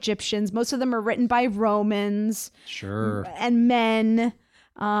by Egyptians. Most of them are written by Romans. Sure. And men.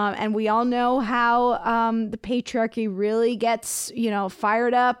 And we all know how the patriarchy really gets,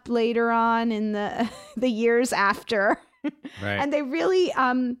 fired up later on in the years after. Right. And they really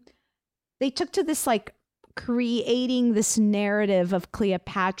they took to this creating this narrative of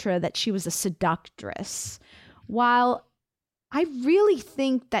Cleopatra that she was a seductress, while I really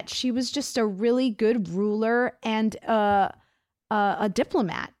think that she was just a really good ruler and a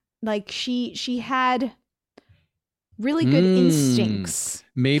diplomat. She had really good instincts.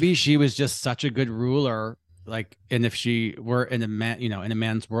 Maybe she was just such a good ruler like, and if she were in a man, in a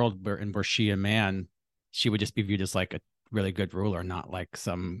man's world were she a man, she would just be viewed as like a really good ruler, not like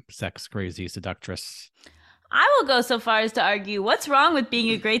some sex crazy seductress. I will go so far as to argue, what's wrong with being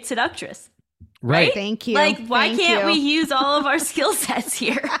a great seductress? Right. Thank you. Like, why can't we use all of our skill sets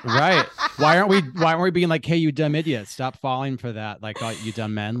here? Right. Why aren't we being like, hey, you dumb idiot, stop falling for that? Like, oh, you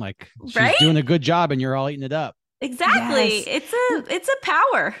dumb men. Like, she's doing a good job and you're all eating it up. Exactly. Yes. It's a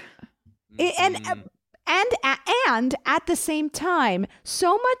power. And at the same time,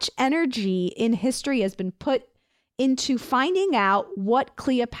 so much energy in history has been put into finding out what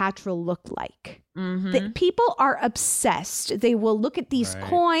Cleopatra looked like. Mm-hmm. The people are obsessed. They will look at these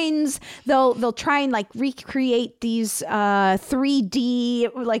coins. They'll try and like recreate these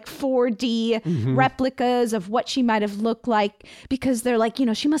 3D, like 4D replicas of what she might have looked like, because they're like,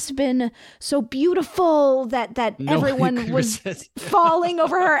 she must have been so beautiful that everyone was falling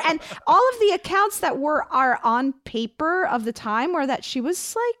over her. And all of the accounts that are on paper of the time were that she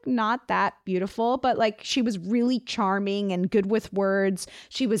was like not that beautiful, but like she was really charming and good with words.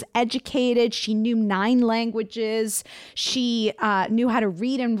 She was educated. She knew 9 languages. She knew how to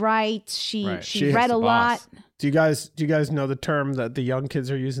read and write. She read a lot. Do you guys know the term that the young kids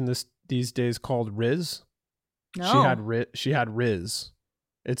are using these days called Riz? No. She had Riz.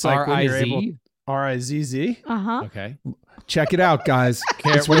 It's like when you're able RIZZ. Okay. Check it out, guys.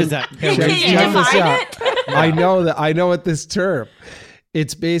 What is that? Can you define it? I know what this term.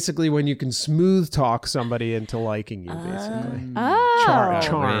 It's basically when you can smooth talk somebody into liking you, basically.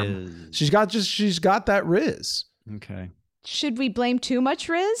 Charm. She's got that Riz. Okay. Should we blame too much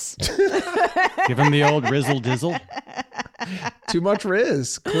Riz? Give him the old rizzle dizzle. Too much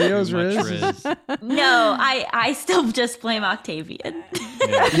Riz. Cleo's Riz. No, I still just blame Octavian.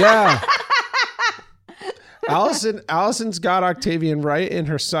 Yeah. Allison's got Octavian right in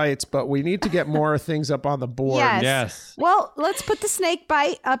her sights, but we need to get more things up on the board. Yes. Well, let's put the snake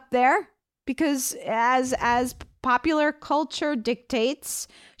bite up there, because as popular culture dictates,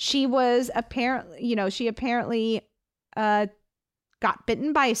 she was apparently got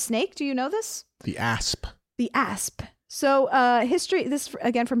bitten by a snake. Do you know this? The asp. So history, this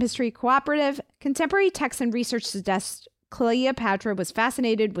again from History Cooperative, contemporary texts and research suggest Cleopatra was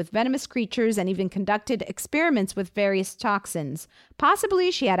fascinated with venomous creatures and even conducted experiments with various toxins.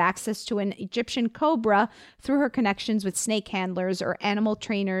 Possibly she had access to an Egyptian cobra through her connections with snake handlers or animal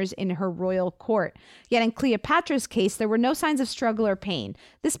trainers in her royal court. Yet in Cleopatra's case, there were no signs of struggle or pain.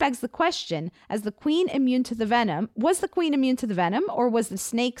 This begs the question, was the queen immune to the venom, or was the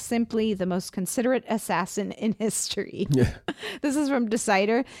snake simply the most considerate assassin in history? Yeah. This is from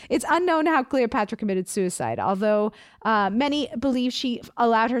Decider. It's unknown how Cleopatra committed suicide, although many believe she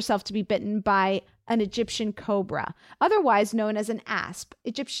allowed herself to be bitten by an Egyptian cobra, otherwise known as an asp.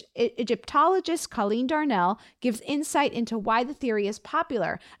 Egyptologist Colleen Darnell gives insight into why the theory is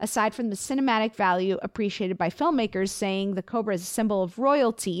popular, aside from the cinematic value appreciated by filmmakers, saying the cobra is a symbol of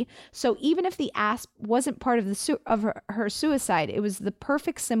royalty. So even if the asp wasn't part of her suicide, it was the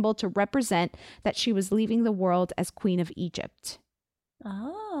perfect symbol to represent that she was leaving the world as Queen of Egypt.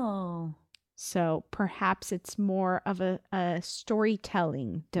 Oh. So perhaps it's more of a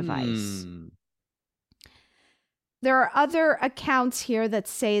storytelling device. There are other accounts here that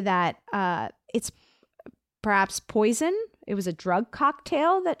say that it's perhaps poison. It was a drug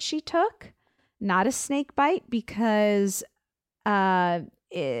cocktail that she took, not a snake bite, because apparently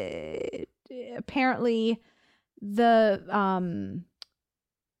the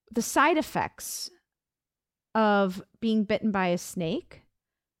side effects of being bitten by a snake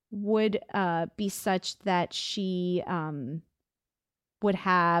would be such that she would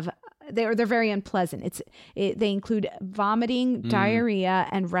have. They're very unpleasant. They include vomiting, diarrhea,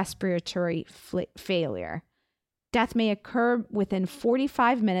 and respiratory failure. Death may occur within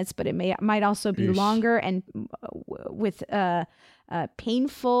 45 minutes, but it might also be longer and with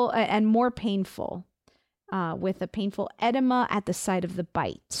painful and more painful, with a painful edema at the site of the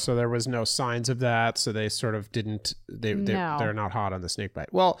bite. So there was no signs of that. So they sort of didn't. They're not hot on the snake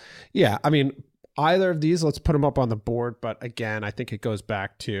bite. Well, yeah. I mean, either of these, let's put them up on the board. But again, I think it goes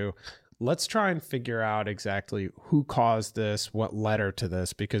back to, let's try and figure out exactly who caused this, what led her to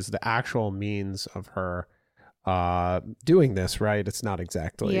this, because the actual means of her doing this, right? It's not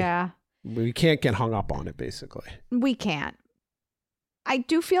exactly. Yeah. We can't get hung up on it, basically. We can't. I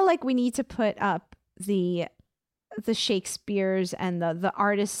do feel like we need to put up the Shakespeares and the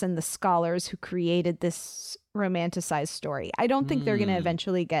artists and the scholars who created this romanticized story. I don't think they're going to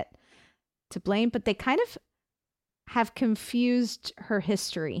eventually get to blame, but they kind of have confused her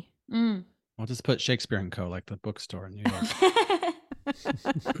history. I'll just put Shakespeare & Co., like the bookstore in New York.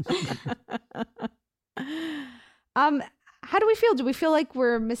 How do we feel? Do we feel like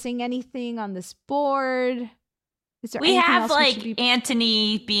we're missing anything on this board? Is there we have like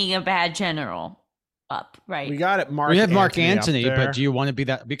Antony being a bad general up, right? We got it. We have Mark Antony, but do you want to be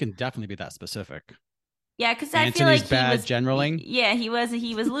that? We can definitely be that specific. Yeah, because I feel like bad he was generaling. Yeah, he was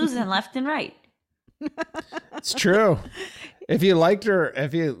losing left and right. It's true. If you liked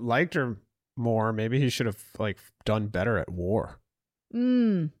her more, maybe he should have like done better at war.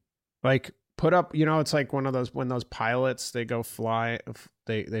 Like put up, it's like one of those when those pilots they go fly,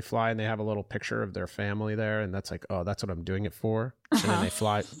 they fly and they have a little picture of their family there, and that's like, oh, that's what I'm doing it for. And then they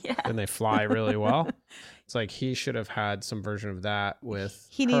fly, and they fly really well. It's like he should have had some version of that with.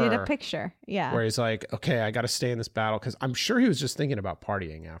 He needed a picture, where he's like, okay, I got to stay in this battle because I'm sure he was just thinking about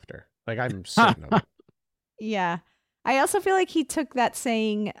partying after. Like I'm certain of it. Yeah. I also feel like he took that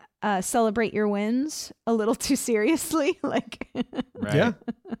saying, celebrate your wins a little too seriously. Like, right. Yeah.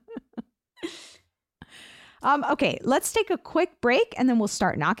 Okay, let's take a quick break and then we'll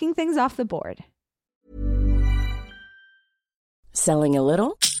start knocking things off the board. Selling a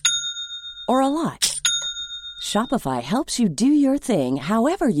little or a lot? Shopify helps you do your thing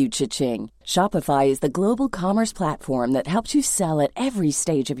however you cha-ching. Shopify is the global commerce platform that helps you sell at every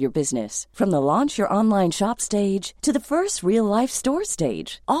stage of your business. From the launch your online shop stage to the first real-life store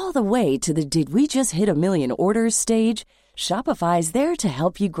stage, all the way to the did we just hit a million orders stage. Shopify's there to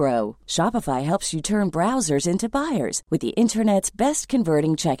help you grow. Shopify helps you turn browsers into buyers with the internet's best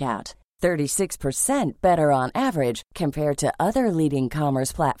converting checkout. 36% better on average compared to other leading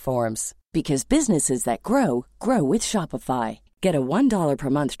commerce platforms. Because businesses that grow, grow with Shopify. Get a $1 per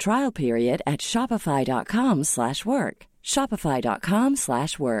month trial period at shopify.com/work.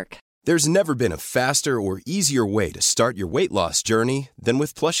 Shopify.com/work. There's never been a faster or easier way to start your weight loss journey than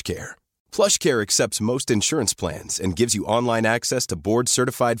with PlushCare. PlushCare accepts most insurance plans and gives you online access to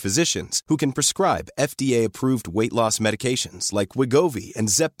board-certified physicians who can prescribe FDA-approved weight loss medications like Wegovy and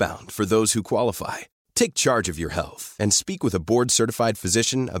Zepbound for those who qualify. Take charge of your health and speak with a board-certified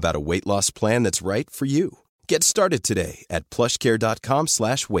physician about a weight loss plan that's right for you. Get started today at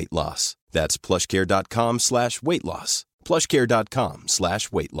plushcare.com/weight-loss. That's plushcare.com/weight-loss.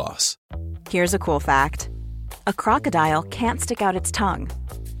 plushcare.com/weight-loss. Here's a cool fact. A crocodile can't stick out its tongue.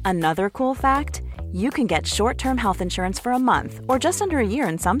 Another cool fact, you can get short-term health insurance for a month or just under a year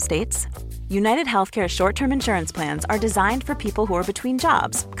in some states. United Healthcare short-term insurance plans are designed for people who are between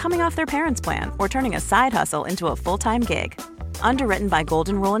jobs, coming off their parents' plan, or turning a side hustle into a full-time gig. Underwritten by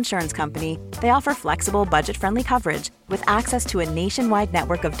Golden Rule Insurance Company, they offer flexible, budget-friendly coverage with access to a nationwide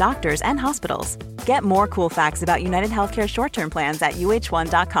network of doctors and hospitals. Get more cool facts about United Healthcare short-term plans at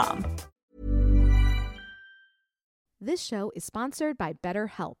uh1.com. This show is sponsored by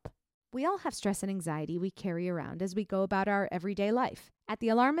BetterHelp. We all have stress and anxiety we carry around as we go about our everyday life. At The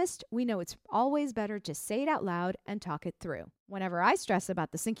Alarmist, we know it's always better to say it out loud and talk it through. Whenever I stress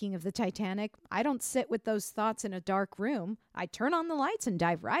about the sinking of the Titanic, I don't sit with those thoughts in a dark room. I turn on the lights and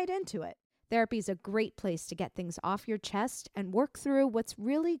dive right into it. Therapy is a great place to get things off your chest and work through what's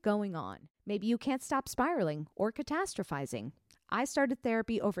really going on. Maybe you can't stop spiraling or catastrophizing. I started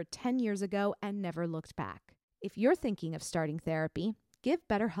therapy over 10 years ago and never looked back. If you're thinking of starting therapy, give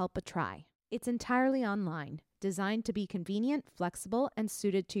BetterHelp a try. It's entirely online, designed to be convenient, flexible, and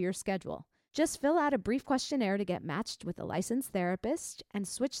suited to your schedule. Just fill out a brief questionnaire to get matched with a licensed therapist and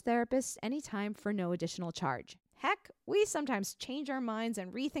switch therapists anytime for no additional charge. Heck, we sometimes change our minds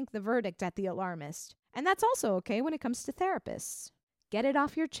and rethink the verdict at The Alarmist. And that's also okay when it comes to therapists. Get it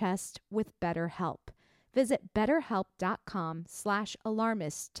off your chest with BetterHelp. Visit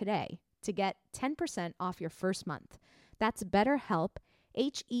betterhelp.com/alarmist today to get 10% off your first month. That's BetterHelp,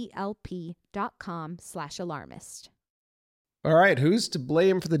 HELP.com/alarmist. All right, who's to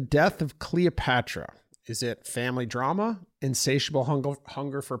blame for the death of Cleopatra? Is it family drama, insatiable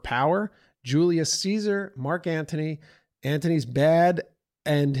hunger for power, Julius Caesar, Mark Antony, Antony's bad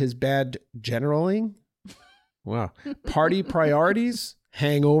and his bad generaling? Wow. Party priorities,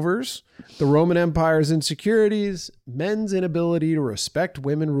 hangovers, the Roman Empire's insecurities, men's inability to respect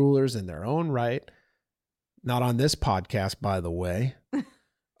women rulers in their own right. Not on this podcast, by the way.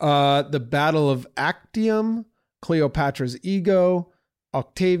 The Battle of Actium, Cleopatra's ego,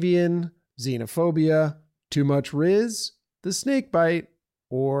 Octavian, xenophobia, too much Riz, the snake bite,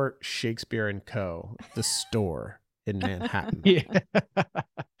 or Shakespeare and Co., the store in Manhattan. Yeah.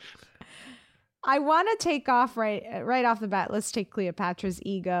 I want to take off right off the bat. Let's take Cleopatra's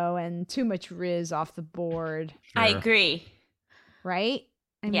ego and too much Riz off the board. Sure. I agree. Right?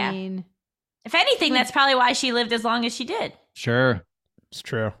 I mean, if anything, that's probably why she lived as long as she did. Sure. It's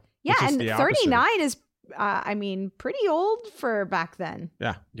true. Yeah, and 39 is I mean, pretty old for back then.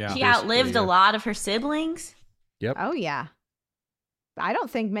 Yeah. She outlived a lot of her siblings. Yep. Oh, yeah. I don't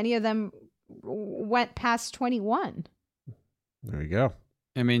think many of them went past 21. There you go.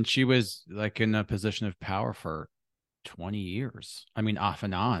 I mean, she was like in a position of power for 20 years. I mean, off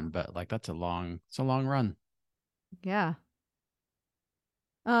and on, but like it's a long run. Yeah.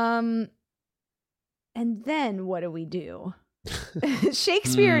 And then what do we do?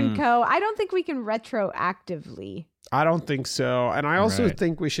 Shakespeare and Co. I don't think we can retroactively. I don't think so. And I also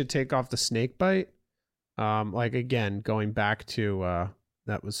think we should take off the snake bite. Like again, going back to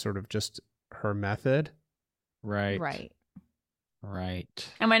that was sort of just her method. Right.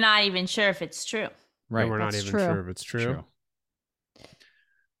 And we're not even sure if it's true. Right. And we're not even sure if it's true.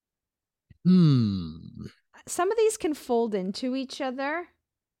 Some of these can fold into each other.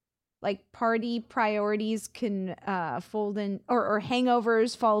 Like party priorities can fold in, or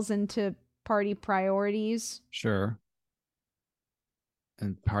hangovers falls into party priorities. Sure.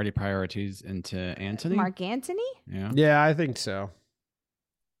 And party priorities into Antony? Mark Antony? Yeah. Yeah, I think so.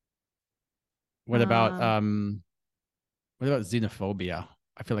 What about xenophobia?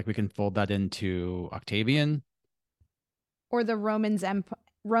 I feel like we can fold that into Octavian. Or the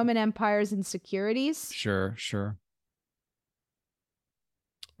Roman Empire's insecurities. Sure.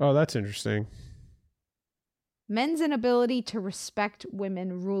 Oh, that's interesting. Men's inability to respect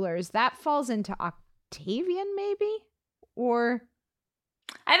women rulers. That falls into Octavian, maybe? Or...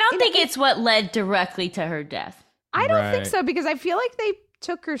 I don't think it's what led directly to her death. I don't think so, because I feel like they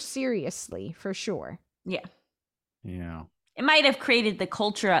took her seriously, for sure. Yeah. Yeah. It might have created the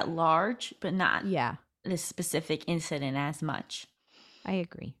culture at large, but not this specific incident as much. I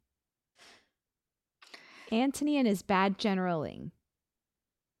agree. Antony and his bad generaling.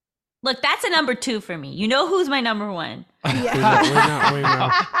 Look, that's a number 2 for me. You know who's my number 1?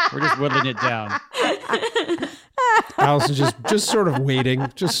 Yeah. We're just whittling it down. Allison just sort of waiting,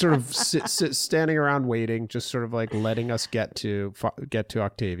 just sort of standing around waiting, just sort of like letting us get to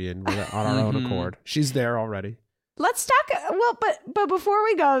Octavian on our own accord. She's there already. Let's talk. Well, but before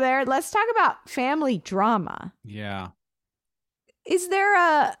we go there, let's talk about family drama. Yeah. Is there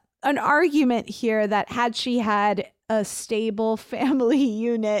an argument here that had she had a stable family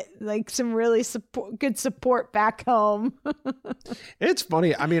unit, like some really good support back home? It's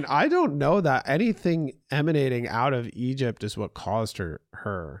funny. I mean, I don't know that anything emanating out of Egypt is what caused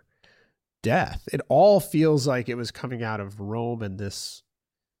her death. It all feels like it was coming out of Rome in this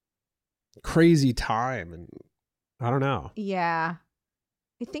crazy time. And I don't know. Yeah.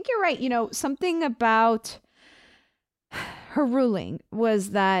 I think you're right. You know, something about her ruling was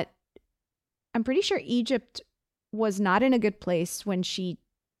that I'm pretty sure Egypt was not in a good place when she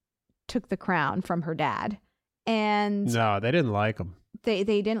took the crown from her dad. And no, they didn't like him. They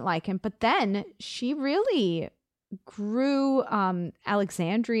didn't like him. But then she really grew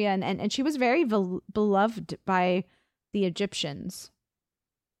Alexandria, and she was very beloved by the Egyptians.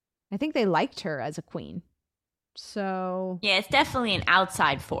 I think they liked her as a queen. So yeah, it's definitely an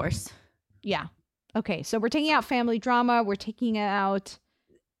outside force. Yeah. Okay, so we're taking out family drama. We're taking out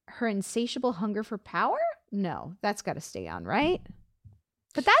her insatiable hunger for power. No, that's got to stay on, right?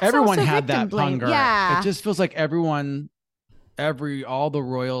 But that's everyone also had that blame. hunger. Yeah, it just feels like all the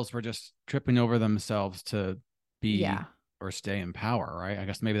royals were just tripping over themselves to be or stay in power, right? I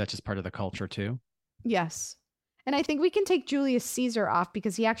guess maybe that's just part of the culture too. Yes, and I think we can take Julius Caesar off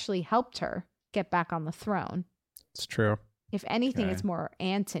because he actually helped her get back on the throne. It's true. If anything, it's more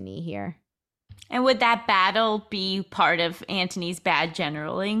Antony here. And would that battle be part of Antony's bad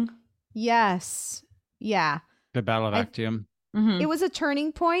generaling? Yes. Yeah. The Battle of Actium. It was a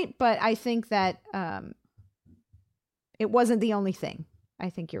turning point, but I think that it wasn't the only thing. I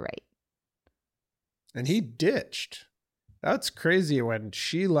think you're right. And he ditched. That's crazy. When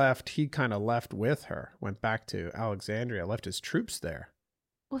she left, he kind of left with her, went back to Alexandria, left his troops there.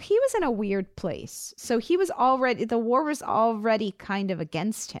 Well, he was in a weird place. So the war was already kind of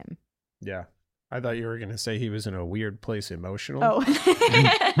against him. Yeah. I thought you were going to say he was in a weird place emotionally. Oh.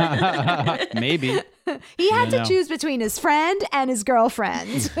 Maybe. He had to choose between his friend and his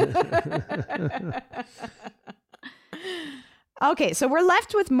girlfriend. Okay, so we're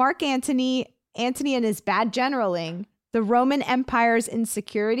left with Mark Antony and his bad generaling, the Roman Empire's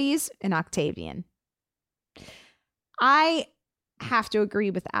insecurities, and Octavian. I have to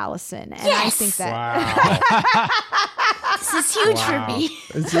agree with Allison. And I think that... Wow. This is huge for me.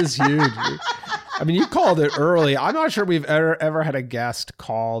 This is huge. I mean, you called it early. I'm not sure we've ever had a guest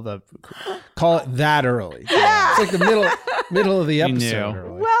call it that early. It's like the middle of the episode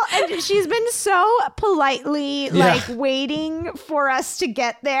early. Well, and she's been so politely waiting for us to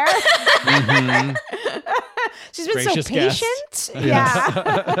get there. Mm-hmm. She's been gracious so patient.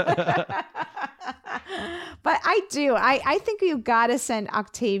 Yeah. But I think you got to send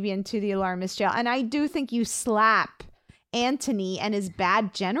Octavian to the alarmist jail. And I do think you slap Antony and his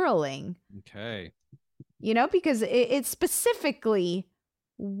bad generaling. Okay. Because it's specifically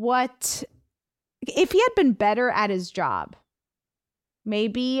if he had been better at his job,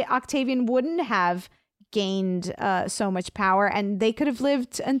 maybe Octavian wouldn't have gained so much power, and they could have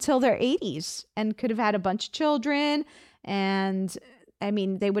lived until their 80s and could have had a bunch of children. And I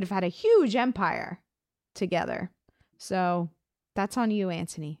mean, they would have had a huge empire together. So that's on you,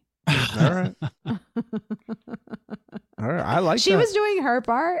 Antony. All right. All right. I like she was doing her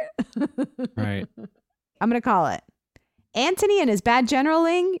part. Right. I'm going to call it. Antony and his bad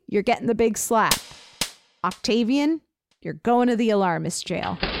generaling, you're getting the big slap. Octavian, you're going to the alarmist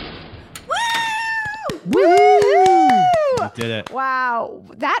jail. Woo! Woo! You did it. Wow.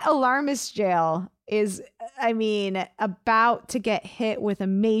 That alarmist jail is, about to get hit with a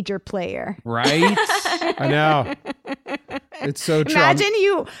major player. Right? I know. It's so true. Imagine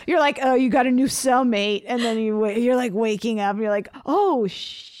you're like, oh, you got a new cellmate, and then you're like waking up, and you're like, oh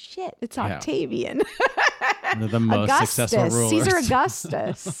shit, it's Octavian. They're the most successful rulers. Caesar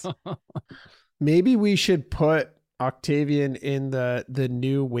Augustus. Maybe we should put Octavian in the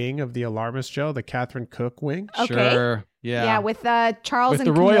new wing of the alarmist jail, the Catherine Cook wing. Okay. Sure. Yeah. Yeah, with Charles with and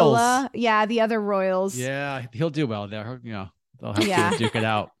the Camilla. royals. Yeah, the other royals. Yeah, he'll do well there. They'll have to duke it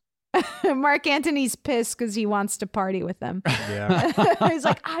out. Mark Antony's pissed because he wants to party with them. Yeah. He's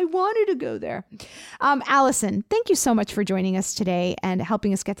like, I wanted to go there. Allison, thank you so much for joining us today and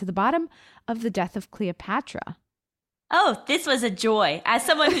helping us get to the bottom of the death of Cleopatra. Oh, this was a joy. As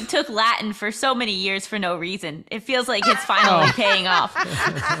someone who took Latin for so many years for no reason, it feels like it's finally paying off.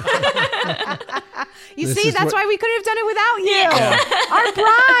 That's why we couldn't have done it without you. Yeah. Our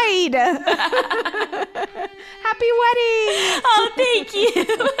bride. Happy wedding. Oh, thank you.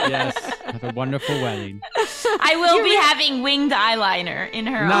 Yes. Have a wonderful wedding. I will be having winged eyeliner in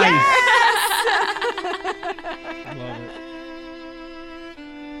her honor. Nice. I love it.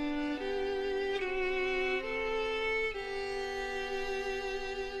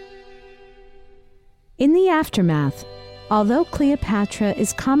 In the aftermath, although Cleopatra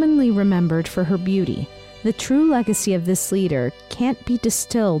is commonly remembered for her beauty, the true legacy of this leader can't be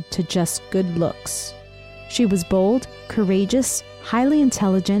distilled to just good looks. She was bold, courageous, highly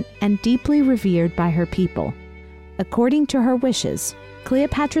intelligent, and deeply revered by her people. According to her wishes,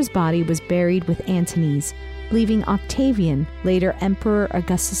 Cleopatra's body was buried with Antony's, leaving Octavian, later Emperor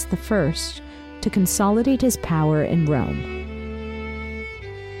Augustus I, to consolidate his power in Rome.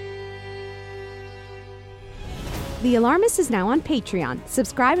 The Alarmist is now on Patreon.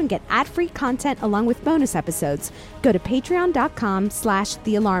 Subscribe and get ad-free content along with bonus episodes. Go to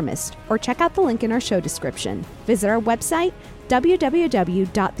patreon.com/thealarmist or check out the link in our show description. Visit our website,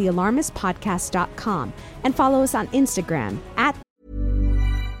 www.thealarmistpodcast.com, and follow us on Instagram at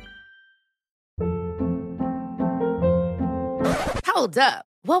Hold up.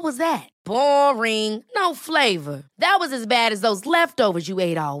 What was that? Boring. No flavor. That was as bad as those leftovers you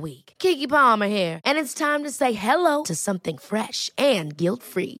ate all week. Keke Palmer here, and it's time to say hello to something fresh and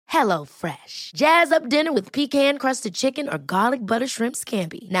guilt-free. Hello Fresh. Jazz up dinner with pecan-crusted chicken or garlic butter shrimp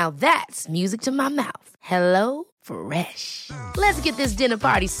scampi. Now that's music to my mouth. Hello Fresh. Let's get this dinner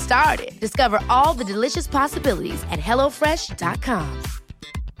party started. Discover all the delicious possibilities at HelloFresh.com.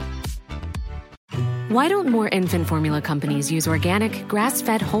 Why don't more infant formula companies use organic,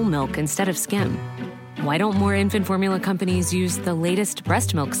 grass-fed whole milk instead of skim? Why don't more infant formula companies use the latest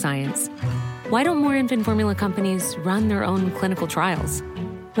breast milk science? Why don't more infant formula companies run their own clinical trials?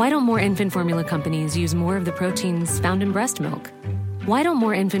 Why don't more infant formula companies use more of the proteins found in breast milk? Why don't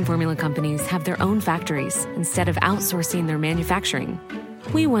more infant formula companies have their own factories instead of outsourcing their manufacturing?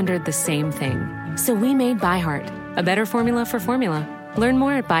 We wondered the same thing. So we made ByHeart, a better formula for formula. Learn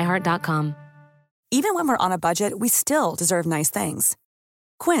more at byheart.com. Even when we're on a budget, we still deserve nice things.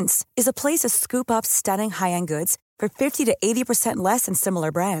 Quince is a place to scoop up stunning high-end goods for 50 to 80% less than similar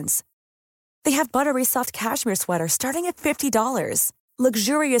brands. They have buttery soft cashmere sweaters starting at $50,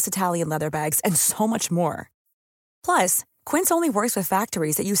 luxurious Italian leather bags, and so much more. Plus, Quince only works with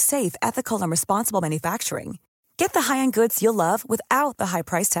factories that use safe, ethical, and responsible manufacturing. Get the high-end goods you'll love without the high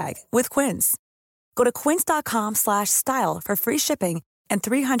price tag with Quince. Go to quince.com/style for free shipping and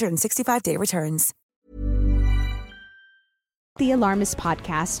 365-day returns. The Alarmist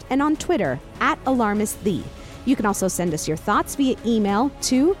Podcast and on Twitter @AlarmistThe. You can also send us your thoughts via email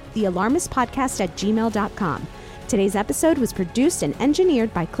to thealarmistpodcast@gmail.com. Today's episode was produced and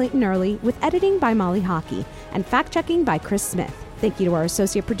engineered by Clayton Early with editing by Molly Hockey and fact-checking by Chris Smith. Thank you to our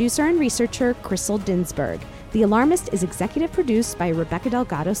associate producer and researcher, Crystal Dinsberg. The Alarmist is executive produced by Rebecca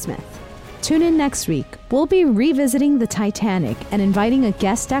Delgado Smith. Tune in next week. We'll be revisiting the Titanic and inviting a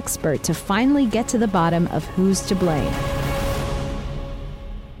guest expert to finally get to the bottom of who's to blame.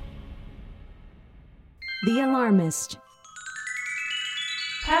 The Alarmist.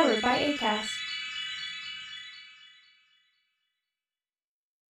 Powered by Acast.